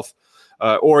itself,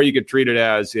 or you could treat it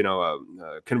as a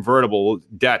convertible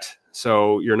debt,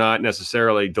 so you're not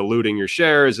necessarily diluting your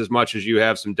shares as much as you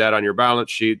have some debt on your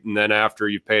balance sheet, and then after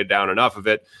you've paid down enough of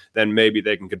it, then maybe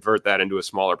they can convert that into a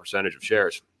smaller percentage of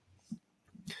shares.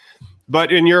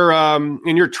 But in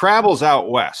your travels out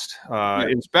west,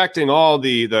 inspecting all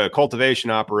the cultivation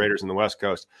operators in the West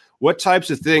Coast, what types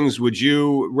of things would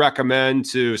you recommend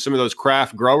to some of those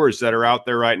craft growers that are out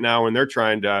there right now when they're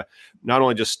trying to not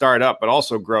only just start up but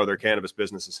also grow their cannabis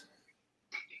businesses?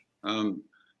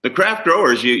 The craft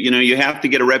growers, you have to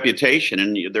get a reputation,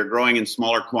 and they're growing in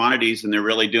smaller quantities, and they're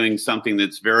really doing something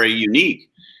that's very unique.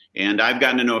 And I've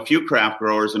gotten to know a few craft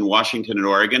growers in Washington and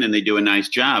Oregon, and they do a nice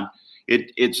job.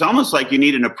 It's almost like you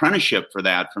need an apprenticeship for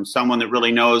that from someone that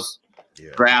really knows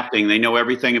crafting. They know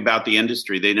everything about the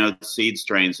industry. They know the seed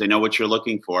strains. They know what you're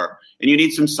looking for. And you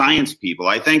need some science people.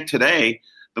 I think today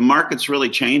the market's really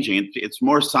changing. It's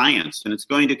more science, and it's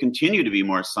going to continue to be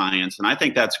more science. And I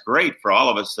think that's great for all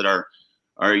of us that are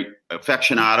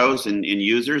aficionados and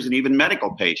users and even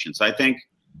medical patients. I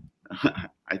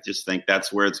just think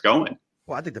that's where it's going.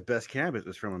 Well, I think the best cannabis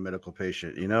is from a medical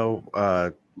patient.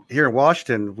 Here in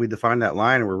Washington, we define that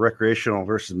line where recreational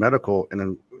versus medical, and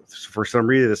then for some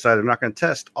reason decided I'm not going to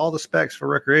test all the specs for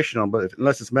recreational, but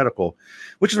unless it's medical,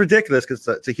 which is ridiculous because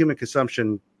it's a human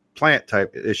consumption plant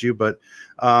type issue. But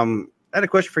I had a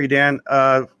question for you, Dan.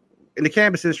 In the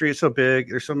cannabis industry, it's so big.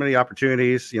 There's so many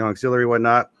opportunities, auxiliary,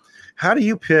 whatnot. How do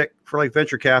you pick for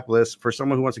venture capitalists, for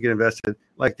someone who wants to get invested?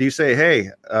 Do you say, hey,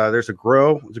 there's a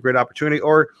grow, it's a great opportunity,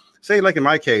 or say, in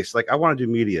my case, I want to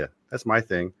do media. That's my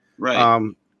thing. Right.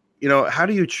 How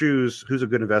do you choose who's a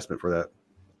good investment for that?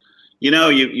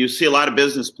 You see a lot of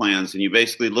business plans, and you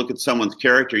basically look at someone's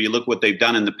character. You look what they've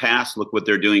done in the past, look what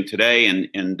they're doing today,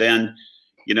 and then,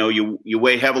 you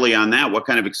weigh heavily on that, what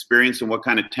kind of experience and what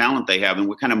kind of talent they have and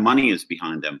what kind of money is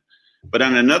behind them. But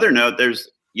on another note, there's,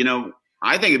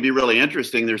 I think it'd be really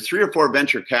interesting. There's 3 or 4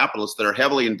 venture capitalists that are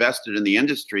heavily invested in the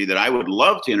industry that I would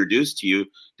love to introduce to you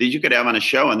that you could have on a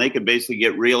show, and they could basically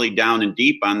get really down and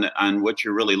deep on what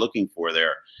you're really looking for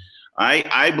there.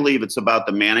 I believe it's about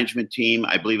the management team.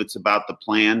 I believe it's about the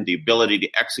plan, the ability to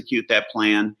execute that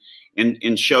plan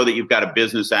and show that you've got a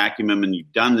business acumen and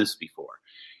you've done this before.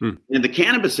 In the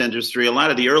cannabis industry, a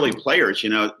lot of the early players,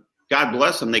 God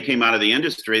bless them, they came out of the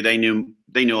industry. They knew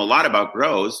a lot about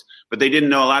grows, but they didn't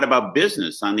know a lot about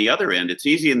business on the other end. It's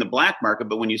easy in the black market,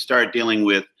 but when you start dealing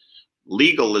with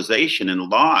legalization and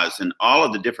laws and all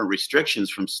of the different restrictions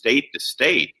from state to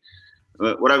state,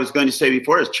 what I was going to say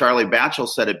before is Charlie Batchel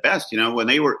said it best. When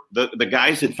they were the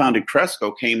guys that founded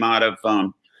Cresco came out of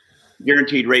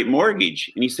guaranteed rate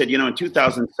mortgage. And he said, in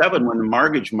 2007, when the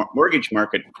mortgage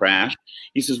market crashed,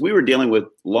 he says, we were dealing with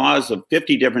laws of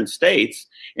 50 different states.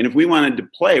 And if we wanted to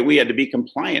play, we had to be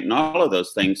compliant and all of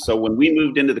those things. So when we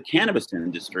moved into the cannabis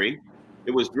industry,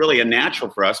 it was really a natural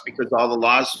for us because all the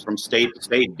laws from state to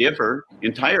state differ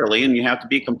entirely and you have to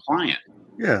be compliant.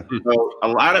 Yeah. So a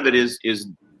lot of it is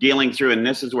dealing through, and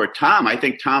this is where I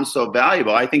think Tom's so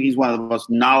valuable. I think he's one of the most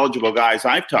knowledgeable guys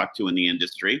I've talked to in the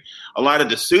industry. A lot of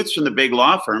the suits from the big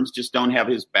law firms just don't have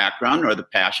his background or the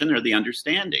passion or the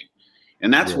understanding.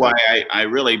 And that's why I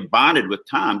really bonded with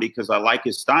Tom, because I like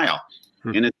his style.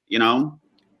 And it,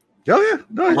 Oh yeah,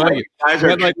 no, guys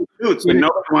are like suits, and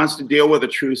nobody wants to deal with a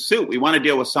true suit. We want to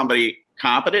deal with somebody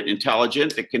competent,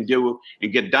 intelligent, that can do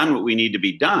and get done what we need to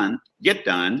be done, get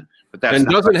done. But that's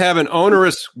doesn't have an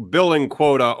onerous billing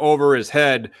quota over his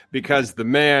head because the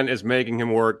man is making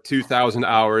him work 2,000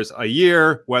 hours a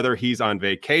year, whether he's on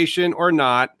vacation or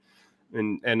not.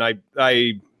 And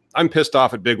I'm pissed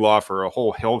off at Big Law for a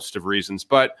whole host of reasons,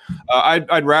 but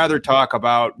I'd rather talk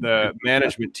about the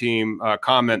management team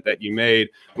comment that you made.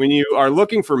 When you are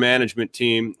looking for management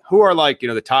team, who are like,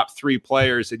 the top 3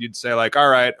 players that you'd say like, all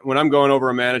right, when I'm going over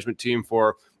a management team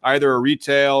for either a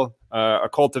retail, a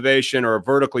cultivation, or a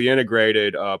vertically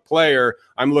integrated player,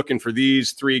 I'm looking for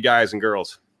these 3 guys and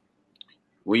girls.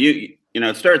 Well,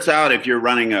 it starts out, if you're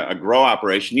running a grow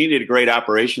operation, you need a great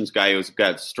operations guy who's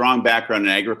got strong background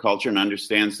in agriculture and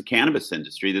understands the cannabis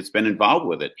industry, that's been involved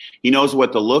with it. He knows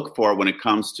what to look for when it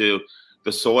comes to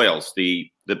the soils, the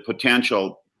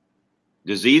potential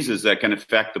diseases that can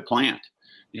affect the plant.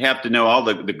 You have to know all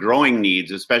the growing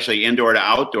needs, especially indoor to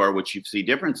outdoor, which you see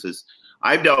differences.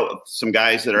 I've dealt with some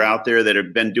guys that are out there that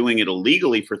have been doing it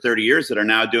illegally for 30 years that are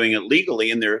now doing it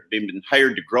legally, and they've been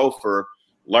hired to grow for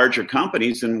larger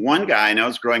companies. And one guy I know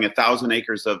is growing 1,000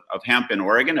 acres of hemp in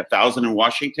Oregon, 1,000 in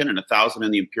Washington, and 1,000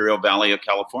 in the Imperial Valley of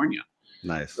California.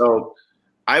 Nice. So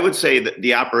I would say that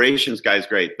the operations guy is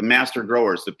great. The master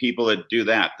growers, the people that do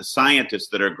that, the scientists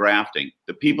that are grafting,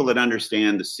 the people that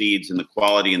understand the seeds and the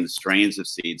quality and the strains of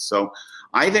seeds. So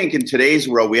I think in today's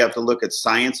world, we have to look at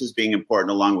science as being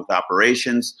important along with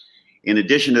operations. In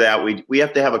addition to that, we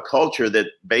have to have a culture that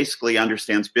basically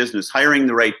understands business, hiring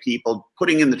the right people,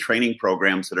 putting in the training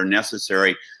programs that are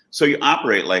necessary, so you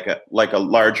operate like a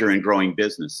larger and growing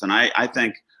business. And I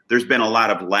think there's been a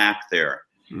lot of lack there.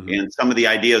 Mm-hmm. And some of the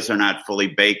ideas are not fully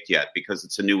baked yet because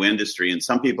it's a new industry. And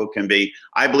some people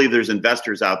I believe there's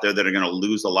investors out there that are going to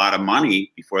lose a lot of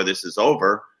money before this is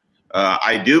over.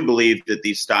 I do believe that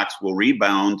these stocks will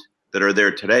rebound that are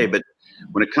there today. But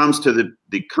when it comes to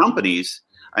the companies,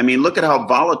 I mean, look at how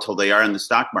volatile they are in the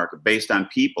stock market based on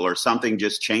people or something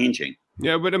just changing.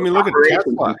 Yeah, but I mean, look at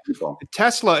Tesla.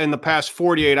 Tesla in the past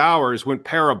 48 hours went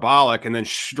parabolic and then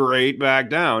straight back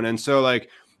down. And so like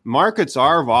markets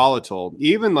are volatile,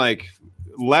 even like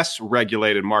less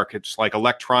regulated markets like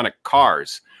electronic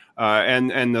cars.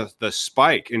 And the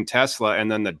spike in Tesla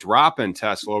and then the drop in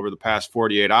Tesla over the past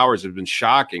 48 hours have been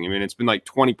shocking. I mean, it's been like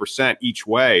 20% each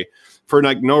way for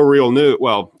like no real news.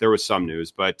 Well, there was some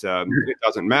news, but it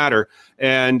doesn't matter.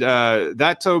 And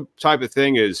that type of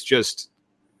thing is just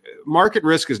market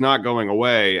risk is not going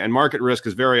away. And market risk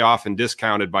is very often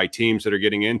discounted by teams that are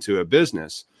getting into a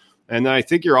business. And I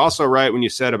think you're also right when you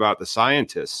said about the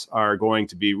scientists are going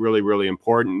to be really, really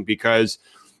important because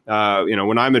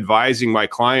when I'm advising my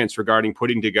clients regarding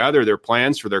putting together their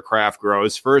plans for their craft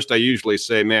grows, first I usually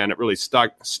say, man, it really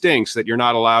stinks that you're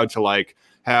not allowed to like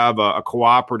have a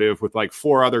cooperative with like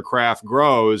 4 other craft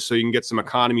grows so you can get some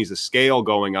economies of scale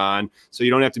going on. So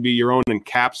you don't have to be your own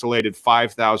encapsulated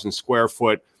 5,000 square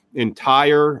foot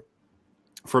entire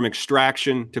from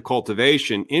extraction to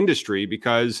cultivation industry.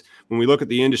 Because when we look at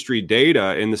the industry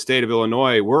data in the state of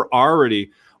Illinois, we're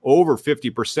already over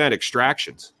 50%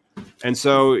 extractions. And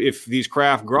so if these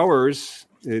craft growers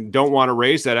don't want to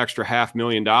raise that extra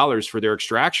 $500,000 for their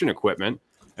extraction equipment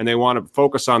and they want to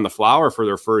focus on the flower for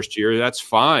their first year, that's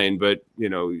fine. But,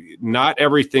 not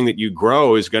everything that you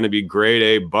grow is going to be grade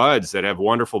A buds that have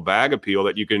wonderful bag appeal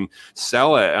that you can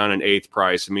sell it on an eighth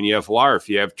price. I mean, you have larf,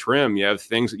 you have trim, you have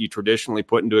things that you traditionally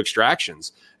put into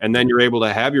extractions. And then you're able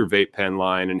to have your vape pen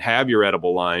line and have your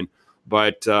edible line.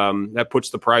 But that puts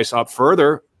the price up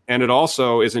further. And it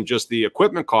also isn't just the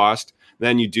equipment cost.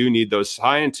 Then you do need those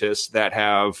scientists that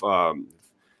have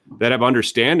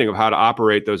understanding of how to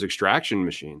operate those extraction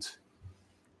machines.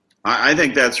 I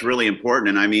think that's really important.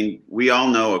 And I mean, we all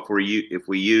know if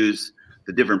we use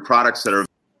the different products that are.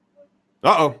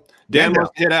 Uh-oh. Dan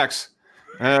must hit X.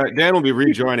 Dan will be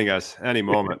rejoining us any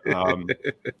moment.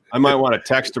 I might want to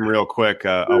text him real quick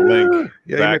a link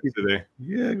back to the.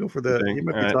 Yeah, go for that. He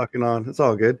might be talking on. It's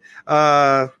all good.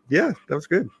 Yeah, that was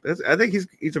good. I think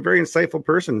he's a very insightful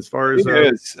person as far as. He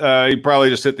is. He probably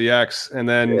just hit the X, and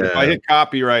then if I hit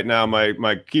copy right now,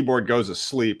 my keyboard goes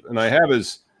asleep, and I have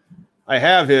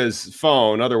his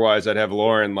phone. Otherwise, I'd have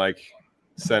Lauren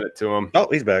send it to him. Oh,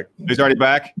 he's back. He's already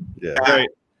back. Yeah. Great.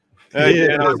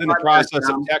 I was in the process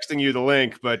of texting you the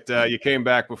link, but you came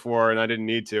back before and I didn't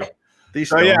need to.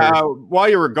 While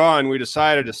you were gone, we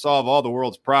decided to solve all the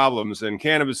world's problems, and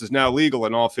cannabis is now legal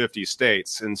in all 50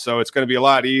 states. And so it's going to be a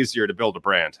lot easier to build a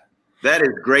brand. That is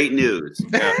great news.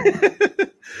 Yeah.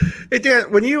 Hey,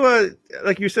 Dan, when you,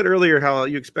 like you said earlier, how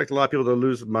you expect a lot of people to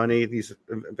lose money, these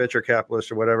venture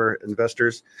capitalists or whatever,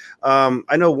 investors.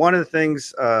 I know one of the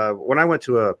things, when I went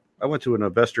to an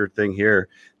investor thing here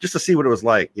just to see what it was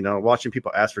like, watching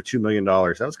people ask for $2 million.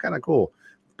 That was kind of cool.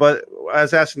 But I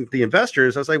was asking the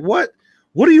investors, I was like, what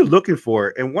are you looking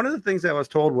for? And one of the things that I was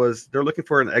told was they're looking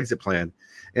for an exit plan.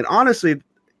 And honestly,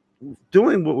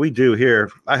 doing what we do here,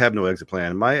 I have no exit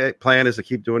plan. My plan is to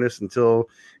keep doing this until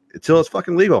it's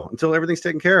fucking legal, until everything's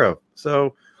taken care of.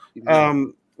 So,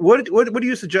 what do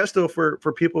you suggest though for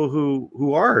people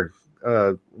who are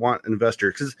want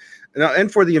investors?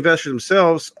 And for the investors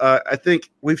themselves, I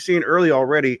think we've seen early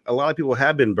already a lot of people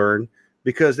have been burned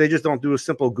because they just don't do a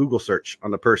simple Google search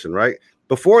on the person, right?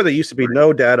 Before there used to be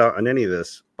no data on any of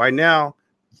this. By now,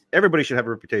 everybody should have a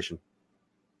reputation.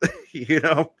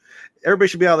 Everybody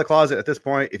should be out of the closet at this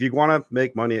point if you want to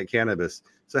make money at cannabis.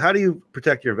 So how do you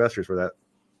protect your investors for that?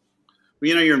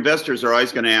 Well, your investors are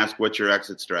always going to ask, what's your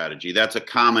exit strategy? That's a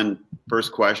common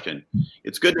first question.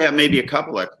 It's good to have maybe a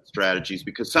couple exit strategies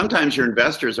because sometimes your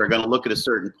investors are going to look at a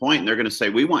certain point and they're going to say,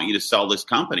 we want you to sell this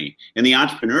company. And the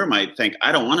entrepreneur might think,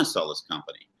 I don't want to sell this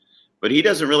company. But he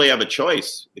doesn't really have a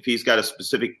choice if he's got a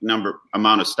specific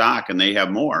amount of stock and they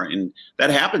have more. And that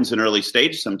happens in early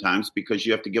stage sometimes because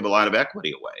you have to give a lot of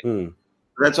equity away.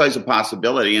 That's always a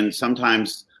possibility. And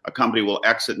sometimes a company will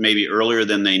exit maybe earlier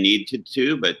than they need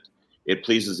to, but it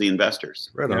pleases the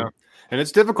investors. Right on. Yeah. And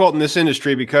it's difficult in this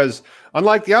industry because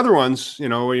unlike the other ones,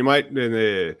 where you might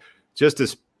just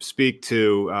to speak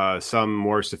to some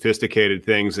more sophisticated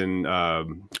things in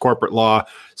corporate law,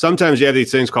 sometimes you have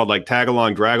these things called like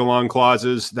tag-along, drag-along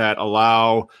clauses that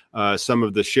allow some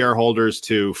of the shareholders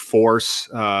to force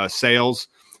sales,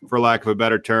 for lack of a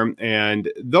better term.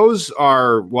 And those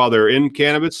are, while they're in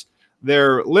cannabis,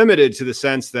 they're limited to the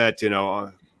sense that,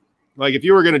 like if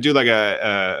you were going to do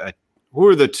like who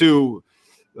are the two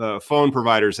phone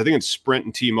providers? I think it's Sprint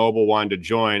and T-Mobile wanted to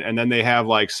join. And then they have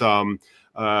like some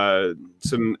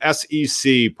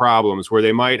SEC problems where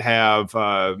they might have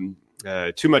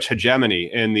too much hegemony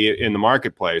in the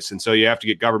marketplace, and so you have to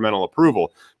get governmental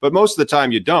approval. But most of the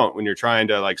time, you don't when you're trying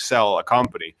to like sell a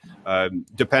company,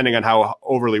 depending on how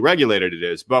overly regulated it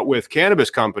is. But with cannabis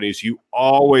companies, you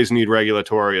always need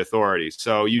regulatory authority,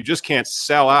 so you just can't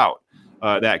sell out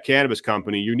that cannabis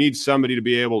company. You need somebody to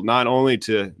be able not only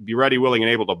to be ready, willing,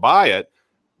 and able to buy it,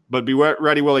 but be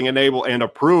ready, willing, and able, and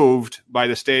approved by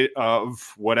the state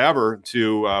of whatever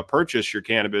to purchase your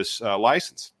cannabis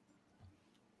license.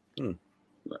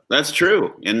 That's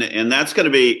true. And that's going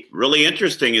to be really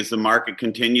interesting as the market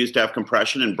continues to have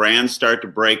compression and brands start to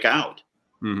break out.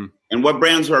 Mm-hmm. And what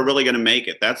brands are really going to make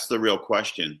it? That's the real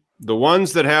question. The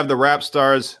ones that have the rap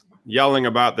stars yelling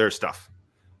about their stuff.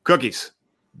 Cookies,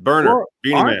 Burner,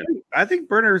 Beanie Man. I think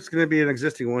Burner is going to be an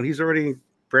existing one. He's already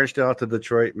branched out to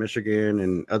Detroit, Michigan,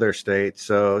 and other states.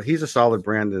 So he's a solid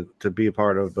brand to be a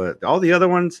part of. But all the other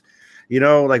ones,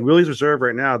 like Willie's Reserve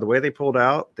right now, the way they pulled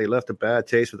out, they left a bad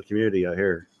taste with the community out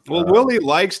here. Well, Willie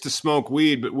likes to smoke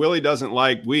weed, but Willie doesn't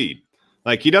like weed.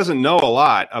 Like he doesn't know a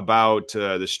lot about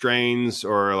the strains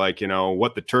or like,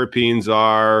 what the terpenes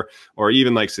are or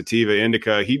even like sativa,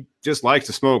 indica. He just likes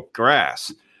to smoke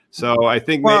grass. So I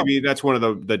think maybe that's one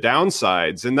of the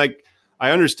downsides. And like,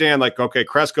 I understand like, okay,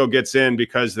 Cresco gets in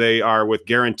because they are with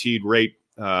guaranteed rate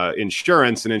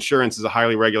insurance, and insurance is a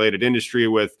highly regulated industry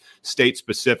with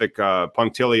state-specific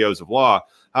punctilios of law.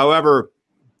 However,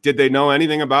 did they know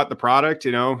anything about the product?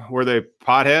 Were they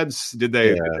potheads? Did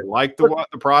they like the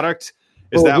product?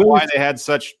 Is that why they had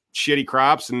such shitty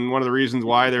crops? And one of the reasons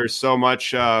why there's so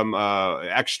much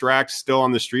extract still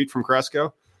on the street from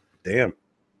Cresco? Damn,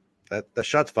 that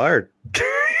shot's fired.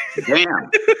 Damn.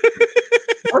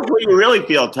 That's what you really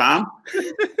feel, Tom.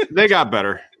 They got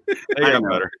better.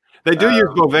 They do use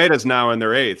Bovedas now in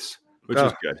their eighths, which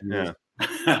is good. Yeah.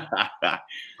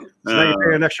 So now you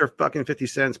pay an extra fucking 50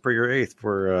 cents per your eighth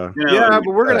for. But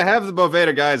we're gonna have the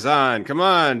Boveda guys on. Come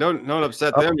on, don't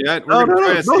upset them yet. We're gonna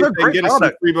try to see if they can get us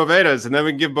some free Bovedas, and then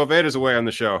we can give Bovedas away on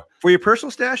the show. For your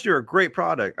personal stash, they're a great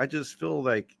product. I just feel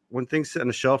like when things sit on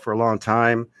the shelf for a long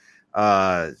time,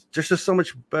 there's just so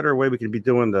much better way we can be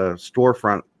doing the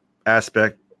storefront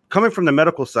aspect. Coming from the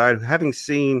medical side, having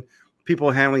seen people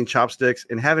handling chopsticks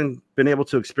and having been able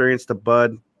to experience the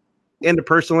bud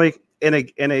interpersonally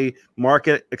in a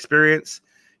market experience,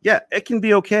 it can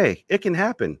be okay. It can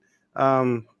happen.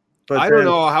 But I don't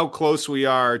know how close we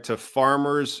are to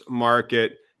farmers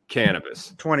market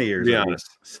cannabis. 20 years, to be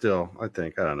honest. Still, I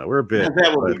think. I don't know. We're a bit.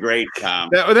 That would be great, Tom.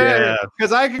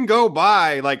 Because I can go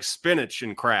buy like spinach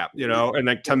and crap, and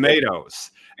like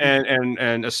tomatoes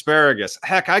and asparagus.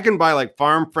 Heck, I can buy like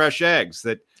farm fresh eggs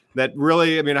that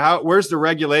really, I mean, where's the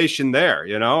regulation there,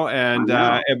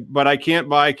 but I can't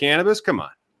buy cannabis. Come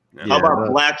on. How about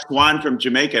Black Swan from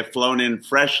Jamaica flown in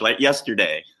fresh like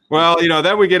yesterday? Well,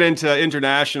 then we get into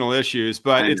international issues,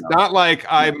 but it's not like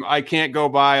I can't go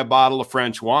buy a bottle of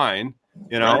French wine,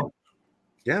 Right.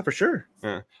 Yeah, for sure.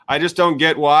 Yeah. I just don't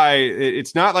get why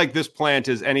it's not like this plant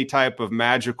is any type of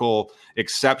magical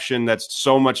exception that's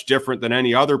so much different than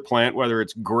any other plant, whether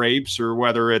it's grapes or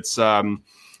whether it's, the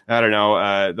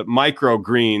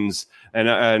microgreens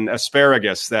and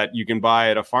asparagus that you can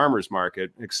buy at a farmer's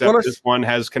market, except this one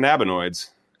has cannabinoids.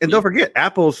 And don't forget,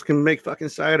 apples can make fucking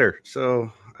cider.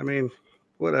 So, I mean,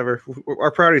 whatever.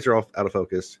 Our priorities are all out of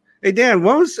focus. Hey, Dan,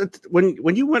 what was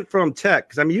when you went from tech?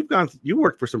 Because I mean, you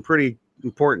worked for some pretty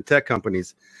important tech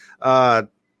companies. What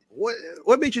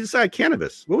made you decide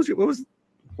cannabis? What was?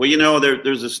 Well,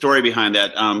 there's a story behind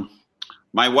that.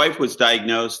 My wife was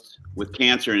diagnosed with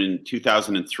cancer in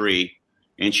 2003,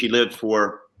 and she lived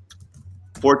for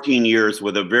 14 years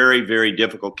with a very, very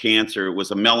difficult cancer. It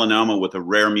was a melanoma with a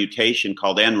rare mutation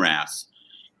called NRAS.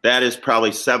 That is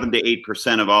probably 7 to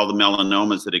 8% of all the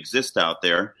melanomas that exist out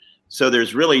there. So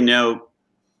there's really no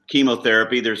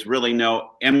chemotherapy. There's really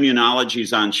no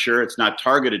immunologies on sure. It's not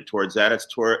targeted towards that. It's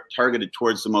targeted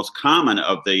towards the most common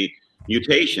of the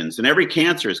mutations. And every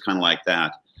cancer is kind of like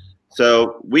that.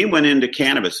 So we went into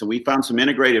cannabis and we found some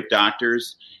integrative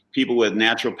doctors, people with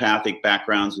naturopathic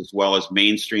backgrounds, as well as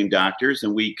mainstream doctors.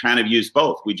 And we kind of used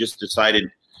both. We just decided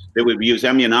that we'd use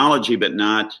immunology, but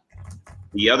not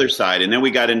the other side. And then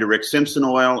we got into Rick Simpson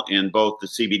oil in both the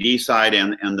CBD side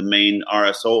and the main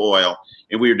RSO oil.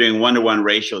 And we were doing 1-to-1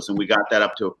 ratios, and we got that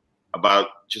up to about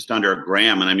just under a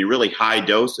gram. And I mean, really high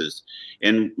doses.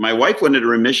 And my wife went into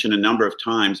remission a number of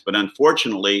times, but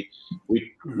unfortunately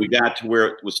we got to where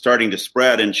it was starting to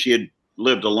spread, and she had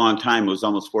lived a long time. It was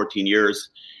almost 14 years.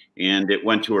 And it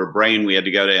went to her brain. We had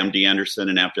to go to MD Anderson.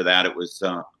 And after that, it was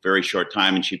a very short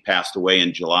time. And she passed away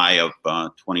in July of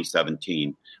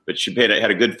 2017. But she had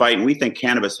a good fight. And we think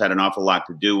cannabis had an awful lot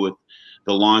to do with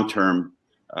the long-term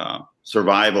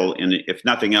survival. And if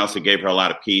nothing else, it gave her a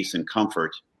lot of peace and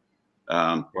comfort.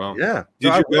 Well, yeah.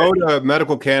 Did you go to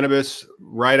medical cannabis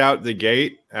right out the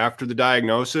gate after the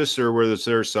diagnosis, or was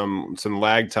there some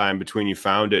lag time between you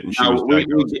found it and she was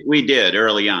diagnosed? We did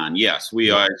early on. Yes,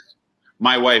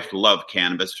 my wife loved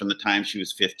cannabis from the time she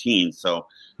was 15. So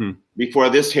before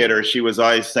this hit her, she was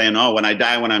always saying, "Oh, when I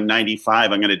die when I'm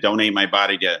 95, I'm going to donate my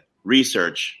body to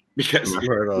research." Because,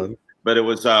 but it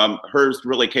was hers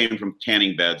really came from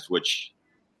tanning beds, which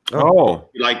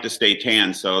she liked to stay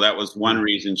tan. So that was one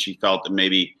reason she felt that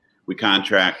maybe we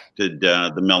contracted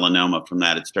the melanoma from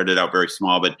that. It started out very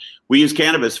small, but we used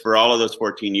cannabis for all of those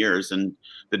 14 years. And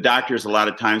the doctors, a lot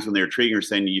of times when they were treating her,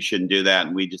 saying you shouldn't do that,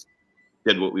 and we just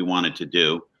did what we wanted to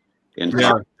do. And it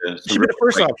should be the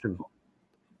first option.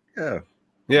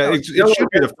 It should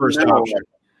be the first option.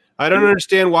 I don't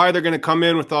understand why they're going to come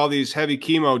in with all these heavy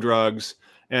chemo drugs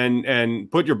and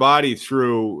put your body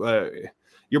through.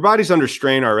 Your body's under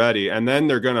strain already, and then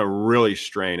they're going to really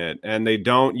strain it. And they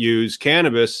don't use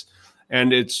cannabis,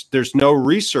 and there's no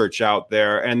research out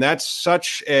there, and that's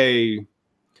such a.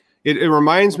 It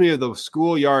reminds me of the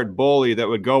schoolyard bully that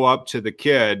would go up to the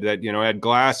kid that, had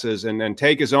glasses and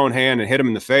take his own hand and hit him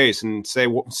in the face and say,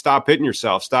 stop hitting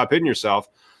yourself,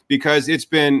 because it's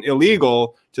been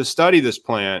illegal to study this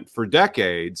plant for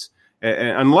decades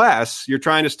unless you're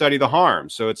trying to study the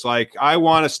harms. So it's like, I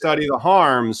want to study the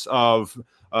harms of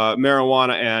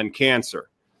marijuana and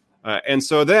cancer. And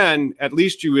so then at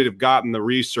least you would have gotten the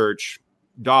research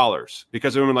dollars,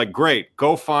 because it would be like, great,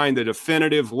 go find the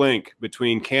definitive link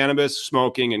between cannabis,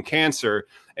 smoking, and cancer,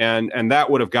 and that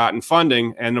would have gotten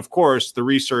funding. And of course, the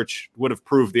research would have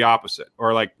proved the opposite,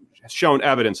 or like shown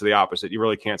evidence of the opposite. You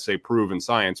really can't say prove in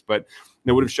science, but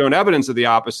it would have shown evidence of the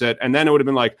opposite. And then it would have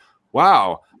been like,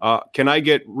 wow, can I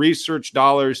get research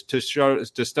dollars to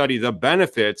study the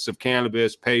benefits of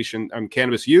cannabis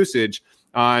cannabis usage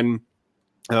on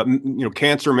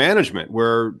cancer management,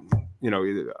 where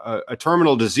a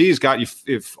terminal disease got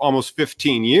you almost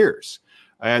 15 years.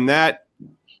 And that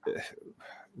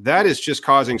is just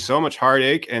causing so much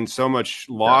heartache and so much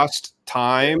lost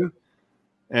time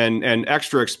and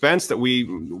extra expense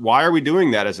why are we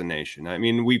doing that as a nation? I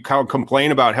mean, we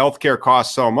complain about healthcare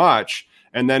costs so much.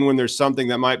 And then when there's something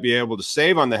that might be able to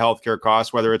save on the healthcare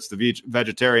costs, whether it's the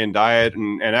vegetarian diet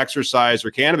and exercise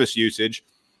or cannabis usage,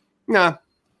 nah.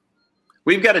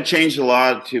 We've got to change the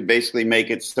law to basically make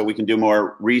it so we can do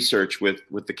more research with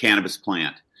the cannabis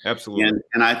plant. Absolutely.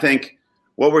 And I think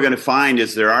what we're going to find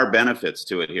is there are benefits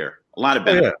to it here, a lot of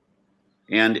benefits.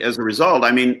 Yeah. And as a result,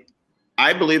 I mean,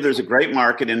 I believe there's a great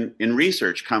market in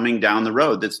research coming down the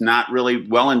road that's not really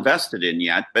well invested in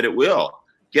yet, but it will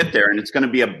get there. And it's going to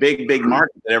be a big, big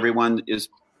market that everyone is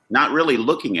not really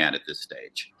looking at this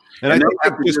stage. And they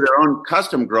have to do their own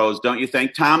custom grows, don't you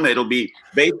think, Tom? It'll be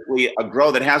basically a grow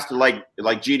that has to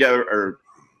like Gita or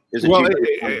is it? Well,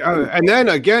 and then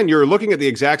again, you're looking at the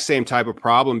exact same type of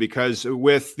problem because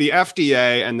with the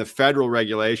FDA and the federal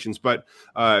regulations, but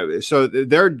so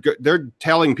they're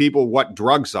telling people what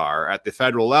drugs are at the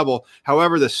federal level.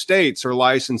 However, the states are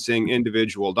licensing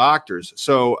individual doctors,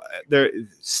 so their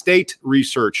state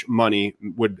research money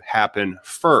would happen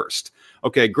first.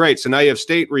 Okay, great. So now you have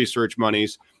state research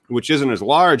monies, which isn't as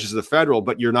large as the federal,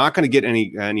 but you're not going to get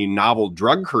any novel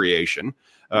drug creation,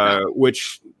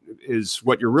 which is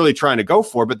what you're really trying to go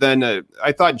for. But then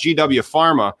I thought GW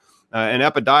Pharma and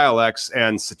Epidiolex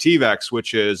and Sativex,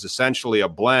 which is essentially a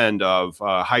blend of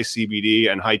high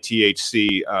CBD and high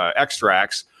THC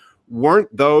extracts,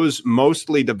 weren't those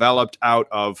mostly developed out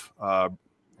of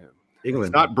England?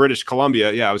 It's not British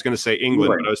Columbia. Yeah, I was going to say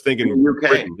England, but I was thinking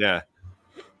Britain. Yeah.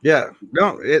 Yeah.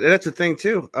 No, that's a thing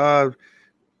too.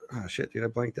 Oh shit, dude, I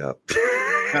blanked out.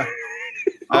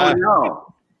 Oh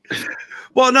no.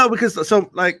 Well, no, because so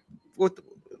like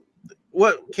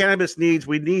what cannabis needs,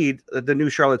 we need the new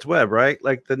Charlotte's Web, right?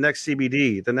 Like the next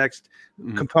CBD, the next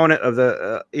component of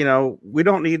the, we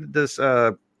don't need this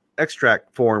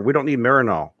extract form. We don't need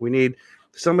Marinol. We need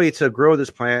somebody to grow this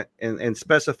plant and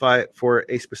specify it for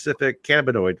a specific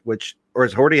cannabinoid, which or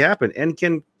has already happened and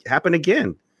can happen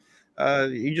again.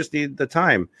 You just need the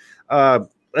time.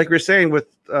 Like you're saying with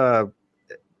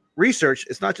research,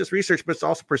 it's not just research, but it's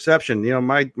also perception.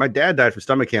 My dad died from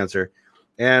stomach cancer,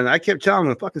 and I kept telling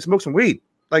him, fucking smoke some weed.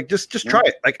 Like, just try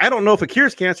it. Like, I don't know if it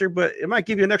cures cancer, but it might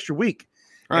give you an extra week.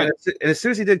 Right. And as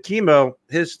soon as he did chemo,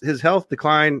 his health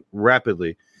declined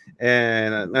rapidly.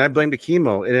 And I blame the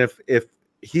chemo. And if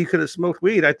he could have smoked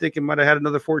weed, I think it might have had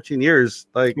another 14 years.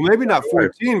 Like, well, maybe not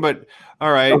 14, but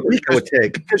all right. A week it would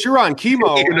take. Because you're on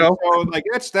chemo. So like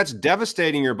that's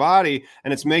devastating your body,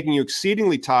 and it's making you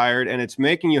exceedingly tired, and it's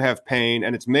making you have pain,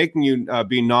 and it's making you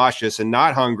be nauseous and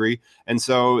not hungry. And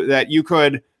so that you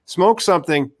could smoke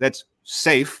something that's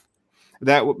safe,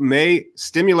 that may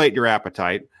stimulate your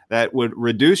appetite, that would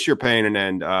reduce your pain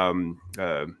and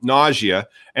nausea,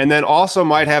 and then also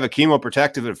might have a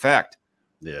chemoprotective effect.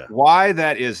 Yeah. Why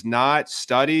that is not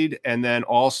studied and then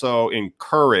also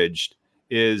encouraged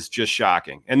is just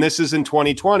shocking. And this is in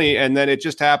 2020. And then it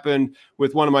just happened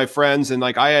with one of my friends. And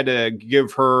like I had to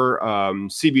give her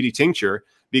CBD tincture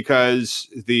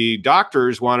because the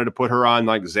doctors wanted to put her on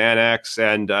like Xanax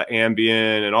and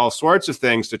Ambien and all sorts of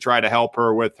things to try to help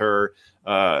her with her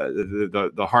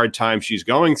the hard time she's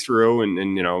going through.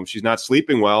 And she's not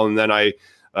sleeping well. And then I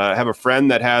have a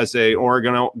friend that has a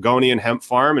Oregonian hemp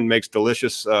farm and makes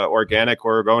delicious organic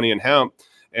Oregonian hemp.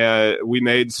 She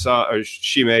made some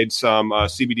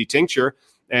CBD tincture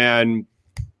and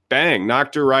bang,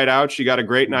 knocked her right out. She got a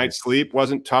great night's sleep,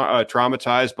 wasn't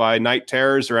traumatized by night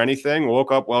terrors or anything,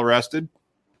 woke up well rested.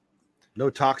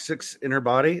 No toxics in her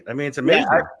body. I mean, it's amazing.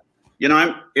 Yeah,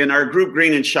 I'm in our group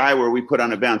Green and Shy where we put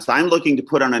on events. I'm looking to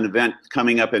put on an event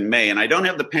coming up in May, and I don't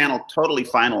have the panel totally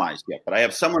finalized yet, but I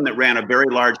have someone that ran a very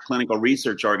large clinical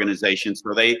research organization,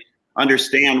 so they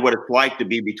understand what it's like to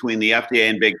be between the FDA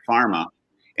and big pharma.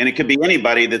 And it could be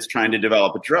anybody that's trying to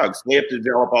develop a drug. So they have to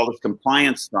develop all this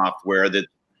compliance software that's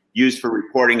used for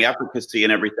reporting efficacy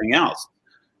and everything else.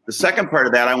 The second part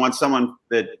of that, I want someone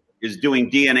that is doing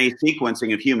DNA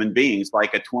sequencing of human beings,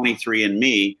 like a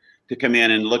 23andMe, to come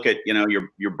in and look at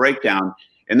your breakdown.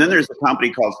 And then there's a company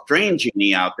called Strain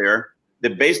Genie out there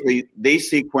that basically they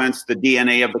sequence the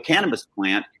DNA of the cannabis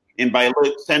plant, and by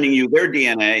sending you their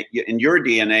DNA and your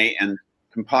DNA and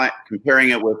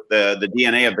comparing it with the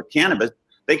DNA of the cannabis,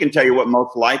 they can tell you what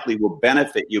most likely will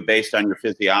benefit you based on your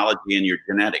physiology and your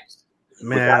genetics.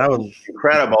 Man, that was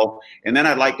incredible. And then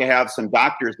I'd like to have some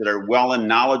doctors that are well and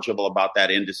knowledgeable about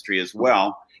that industry as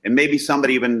well. And maybe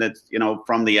somebody even that's,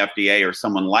 from the FDA or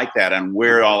someone like that on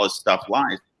where all this stuff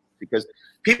lies, because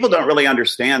people don't really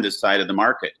understand this side of the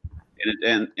market.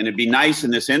 And it'd be nice in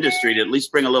this industry to at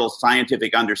least bring a little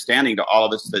scientific understanding to all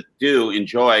of us that do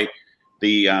enjoy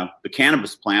the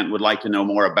cannabis plant, would like to know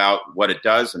more about what it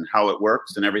does and how it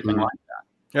works and everything like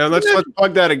that. Yeah, let's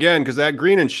plug that again, because that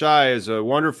Green and Shy is a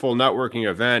wonderful networking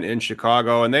event in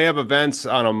Chicago, and they have events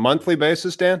on a monthly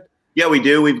basis, Dan? Yeah, we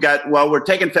do. We're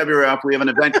taking February off. We have an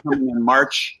event coming in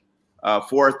March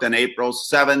 4th and April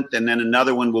 7th, and then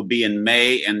another one will be in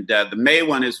May. And the May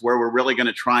one is where we're really going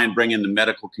to try and bring in the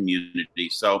medical community.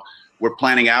 So we're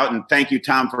planning out. And thank you,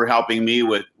 Tom, for helping me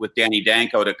with Danny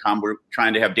Danko to come. We're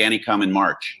trying to have Danny come in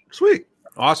March. Sweet.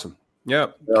 Awesome.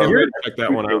 Yep. So Can't wait to check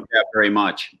that one out. That very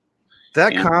much.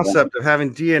 That concept of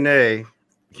having DNA,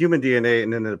 human DNA,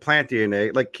 and then the plant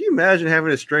DNA, like, can you imagine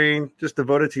having a strain just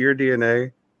devoted to your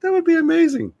DNA? That would be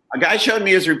amazing. A guy showed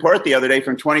me his report the other day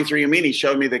from 23andMe. He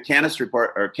showed me the cannabis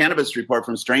report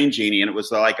from Strain Genie, and it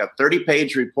was like a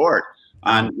 30-page report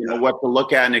on what to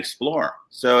look at and explore.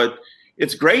 So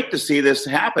it's great to see this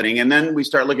happening. And then we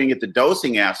start looking at the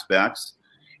dosing aspects.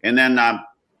 And then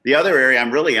the other area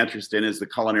I'm really interested in is the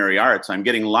culinary arts. I'm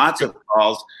getting lots of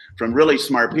calls from really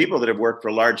smart people that have worked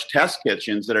for large test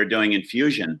kitchens that are doing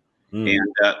infusion. And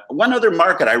one other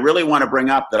market I really want to bring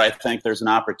up that I think there's an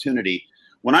opportunity.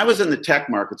 When I was in the tech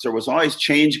markets, there was always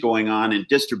change going on in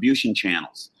distribution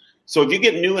channels. So if you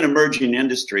get new and emerging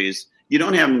industries, you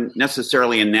don't have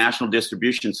necessarily a national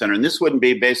distribution center. And this wouldn't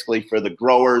be basically for the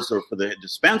growers or for the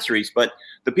dispensaries, but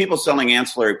the people selling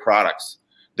ancillary products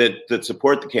that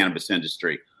support the cannabis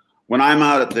industry. When I'm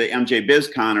out at the MJ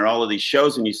BizCon or all of these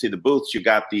shows and you see the booths, you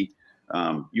got the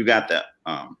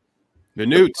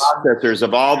newts, processors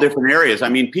of all different areas. I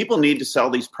mean, people need to sell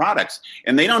these products,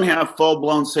 and they don't have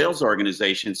full-blown sales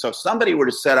organizations. So if somebody were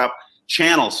to set up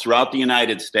channels throughout the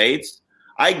United States,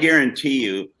 I guarantee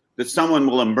you that someone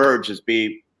will emerge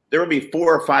there will be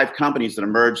 4 or 5 companies that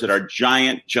emerge that are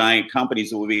giant companies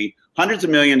that will be hundreds of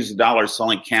millions of dollars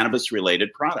selling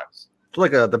cannabis-related products. It's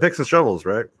like the picks and shovels,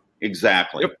 right?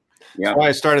 Exactly. Yep. That's why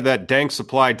I started that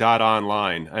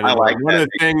danksupply.online. And I like one of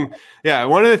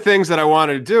the things that I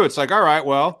wanted to do, it's like, all right,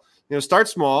 well, start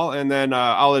small, and then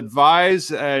I'll advise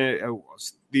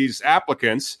these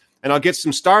applicants, and I'll get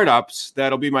some startups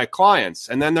that'll be my clients.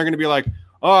 And then they're going to be like,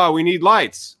 oh, we need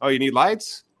lights. Oh, you need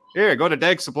lights? Here, go to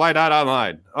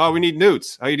danksupply.online. Oh, we need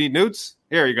newts. Oh, you need newts?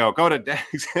 Here you go. Go to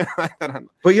Danks.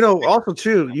 But, also,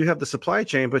 too, you have the supply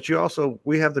chain, but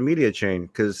we have the media chain,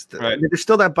 because there's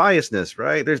still that biasness,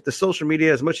 right? There's the social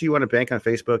media. As much as you want to bank on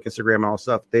Facebook, Instagram, and all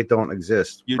stuff, they don't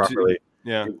exist properly.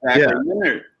 Yeah. Exactly.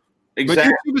 Yeah.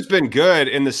 Exactly. But YouTube has been good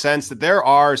in the sense that there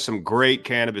are some great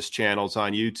cannabis channels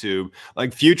on YouTube,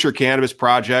 like Future Cannabis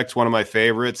Project, one of my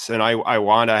favorites. And I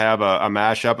want to have a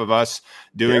mashup of us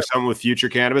doing something with Future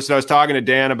Cannabis. And I was talking to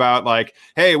Dan about like,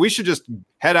 hey, we should just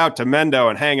head out to Mendo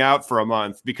and hang out for a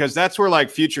month, because that's where like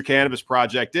Future Cannabis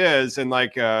Project is. And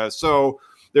like, so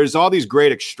there's all these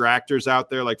great extractors out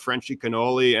there like Frenchy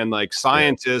Cannoli, and like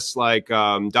scientists like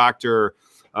Dr.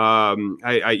 I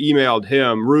emailed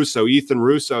him, Ethan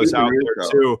Russo's out there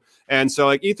too. And so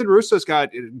like Ethan Russo's got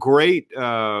great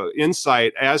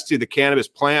insight as to the cannabis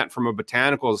plant from a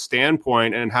botanical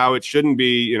standpoint, and how it shouldn't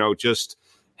be, just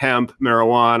hemp,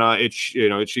 marijuana. It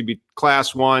should be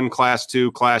class 1, class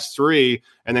 2, class 3.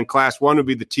 And then class 1 would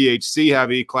be the THC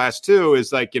heavy. Class 2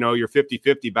 is like, your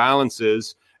 50-50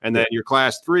 balances. And then your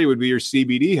class 3 would be your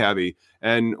CBD heavy.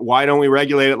 And why don't we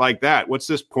regulate it like that? What's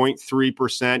this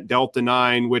 0.3% Delta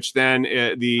 9, which then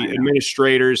the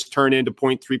administrators turn into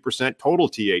 0.3% total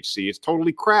THC? It's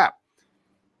totally crap.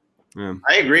 Yeah.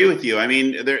 I agree with you. I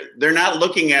mean, they're not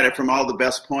looking at it from all the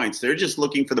best points. They're just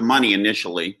looking for the money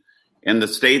initially. And the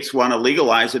states want to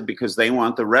legalize it because they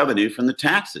want the revenue from the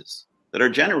taxes that are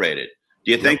generated.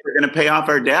 Do you think they're going to pay off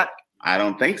our debt? I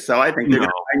don't think so. I think they're going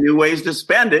to find new ways to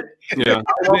spend it. Yeah.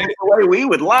 The way we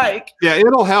would like. Yeah,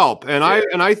 it'll help. And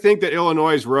I think that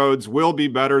Illinois' roads will be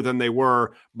better than they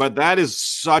were, but that is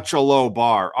such a low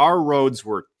bar. Our roads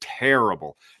were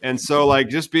terrible. And so like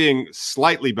just being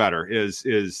slightly better is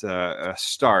a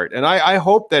start. And I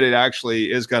hope that it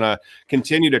actually is going to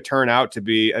continue to turn out to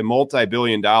be a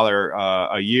multi-billion-dollar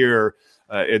a year,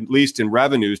 at least in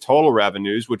revenues, total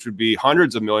revenues, which would be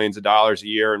hundreds of millions of dollars a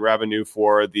year in revenue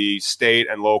for the state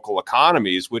and local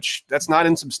economies, which that's not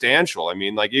insubstantial. I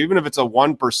mean, like even if it's a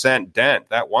 1% dent,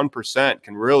 that 1%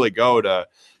 can really go to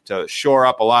shore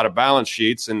up a lot of balance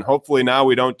sheets. And hopefully now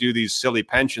we don't do these silly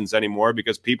pensions anymore,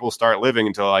 because people start living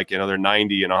until like, they're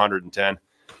 90 and 110.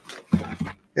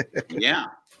 Yeah,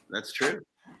 that's true.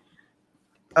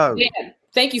 Yeah.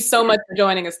 Thank you so much for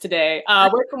joining us today.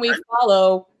 Where can we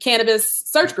follow Cannabis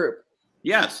Search Group?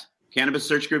 Yes,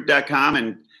 cannabissearchgroup.com,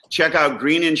 and check out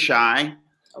Green and Shy.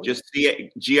 Just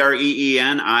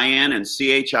GREENIN and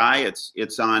CHI.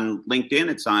 It's on LinkedIn,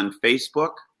 it's on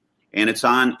Facebook, and it's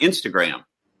on Instagram.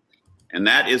 And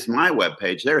that is my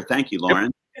webpage there. Thank you,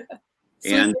 Lauren.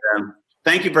 And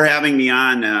thank you for having me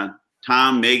on,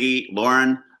 Tom, Miggy,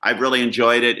 Lauren. I've really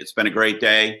enjoyed it. It's been a great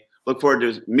day. Look forward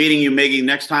to meeting you, Miggy.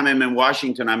 Next time I'm in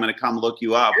Washington, I'm going to come look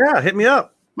you up. Yeah, hit me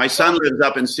up. My son lives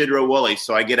up in Sidro Woolley,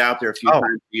 so I get out there a few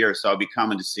times a year. So I'll be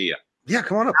coming to see you. Yeah,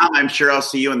 come on up. I'm sure I'll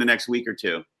see you in the next week or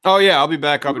two. Oh yeah, I'll be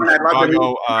back up in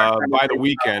Chicago by the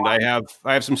weekend. I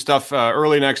have some stuff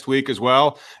early next week as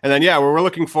well, and then we're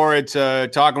looking forward to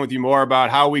talking with you more about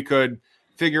how we could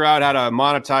figure out how to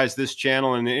monetize this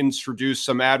channel and introduce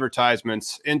some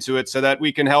advertisements into it so that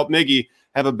we can help Miggy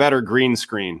have a better green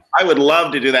screen. I would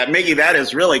love to do that, Miggy. That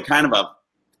is really kind of a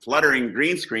fluttering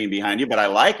green screen behind you, but I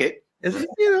like it.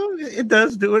 It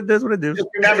does what it does. Just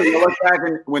remember, you look back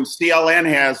when CLN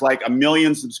has like 1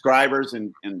 million subscribers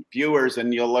and viewers,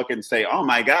 and you'll look and say, "Oh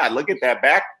my God, look at that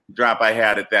backdrop I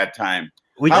had at that time."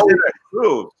 How was it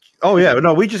improved? Oh yeah,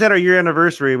 no, we just had our year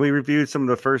anniversary. We reviewed some of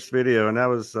the first video, and that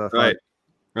was right.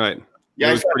 Yeah,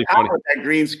 I was pretty funny with that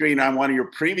green screen on one of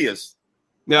your previous.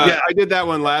 Yeah, I did that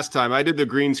one last time. I did the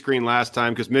green screen last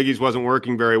time because Miggy's wasn't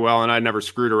working very well, and I'd never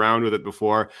screwed around with it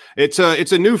before. It's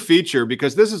a new feature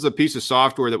because this is a piece of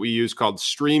software that we use called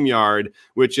StreamYard,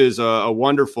 which is a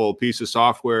wonderful piece of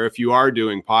software if you are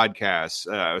doing podcasts,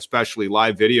 especially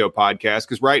live video podcasts.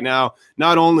 Because right now,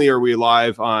 not only are we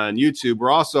live on YouTube,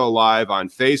 we're also live on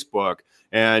Facebook,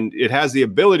 and it has the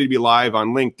ability to be live on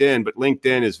LinkedIn, but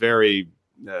LinkedIn is very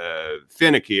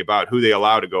finicky about who they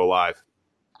allow to go live.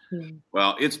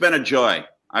 Well, it's been a joy.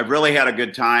 I've really had a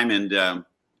good time, and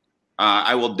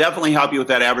I will definitely help you with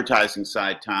that advertising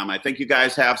side, Tom. I think you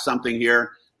guys have something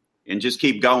here, and just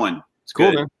keep going. It's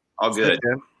cool, good. Man. All good.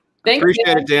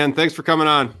 Appreciate it, Dan. Thanks for coming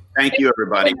on. Thank you,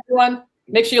 everybody. Everyone,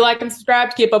 make sure you like and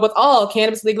subscribe to keep up with all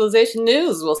cannabis legalization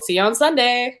news. We'll see you on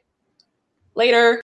Sunday. Later.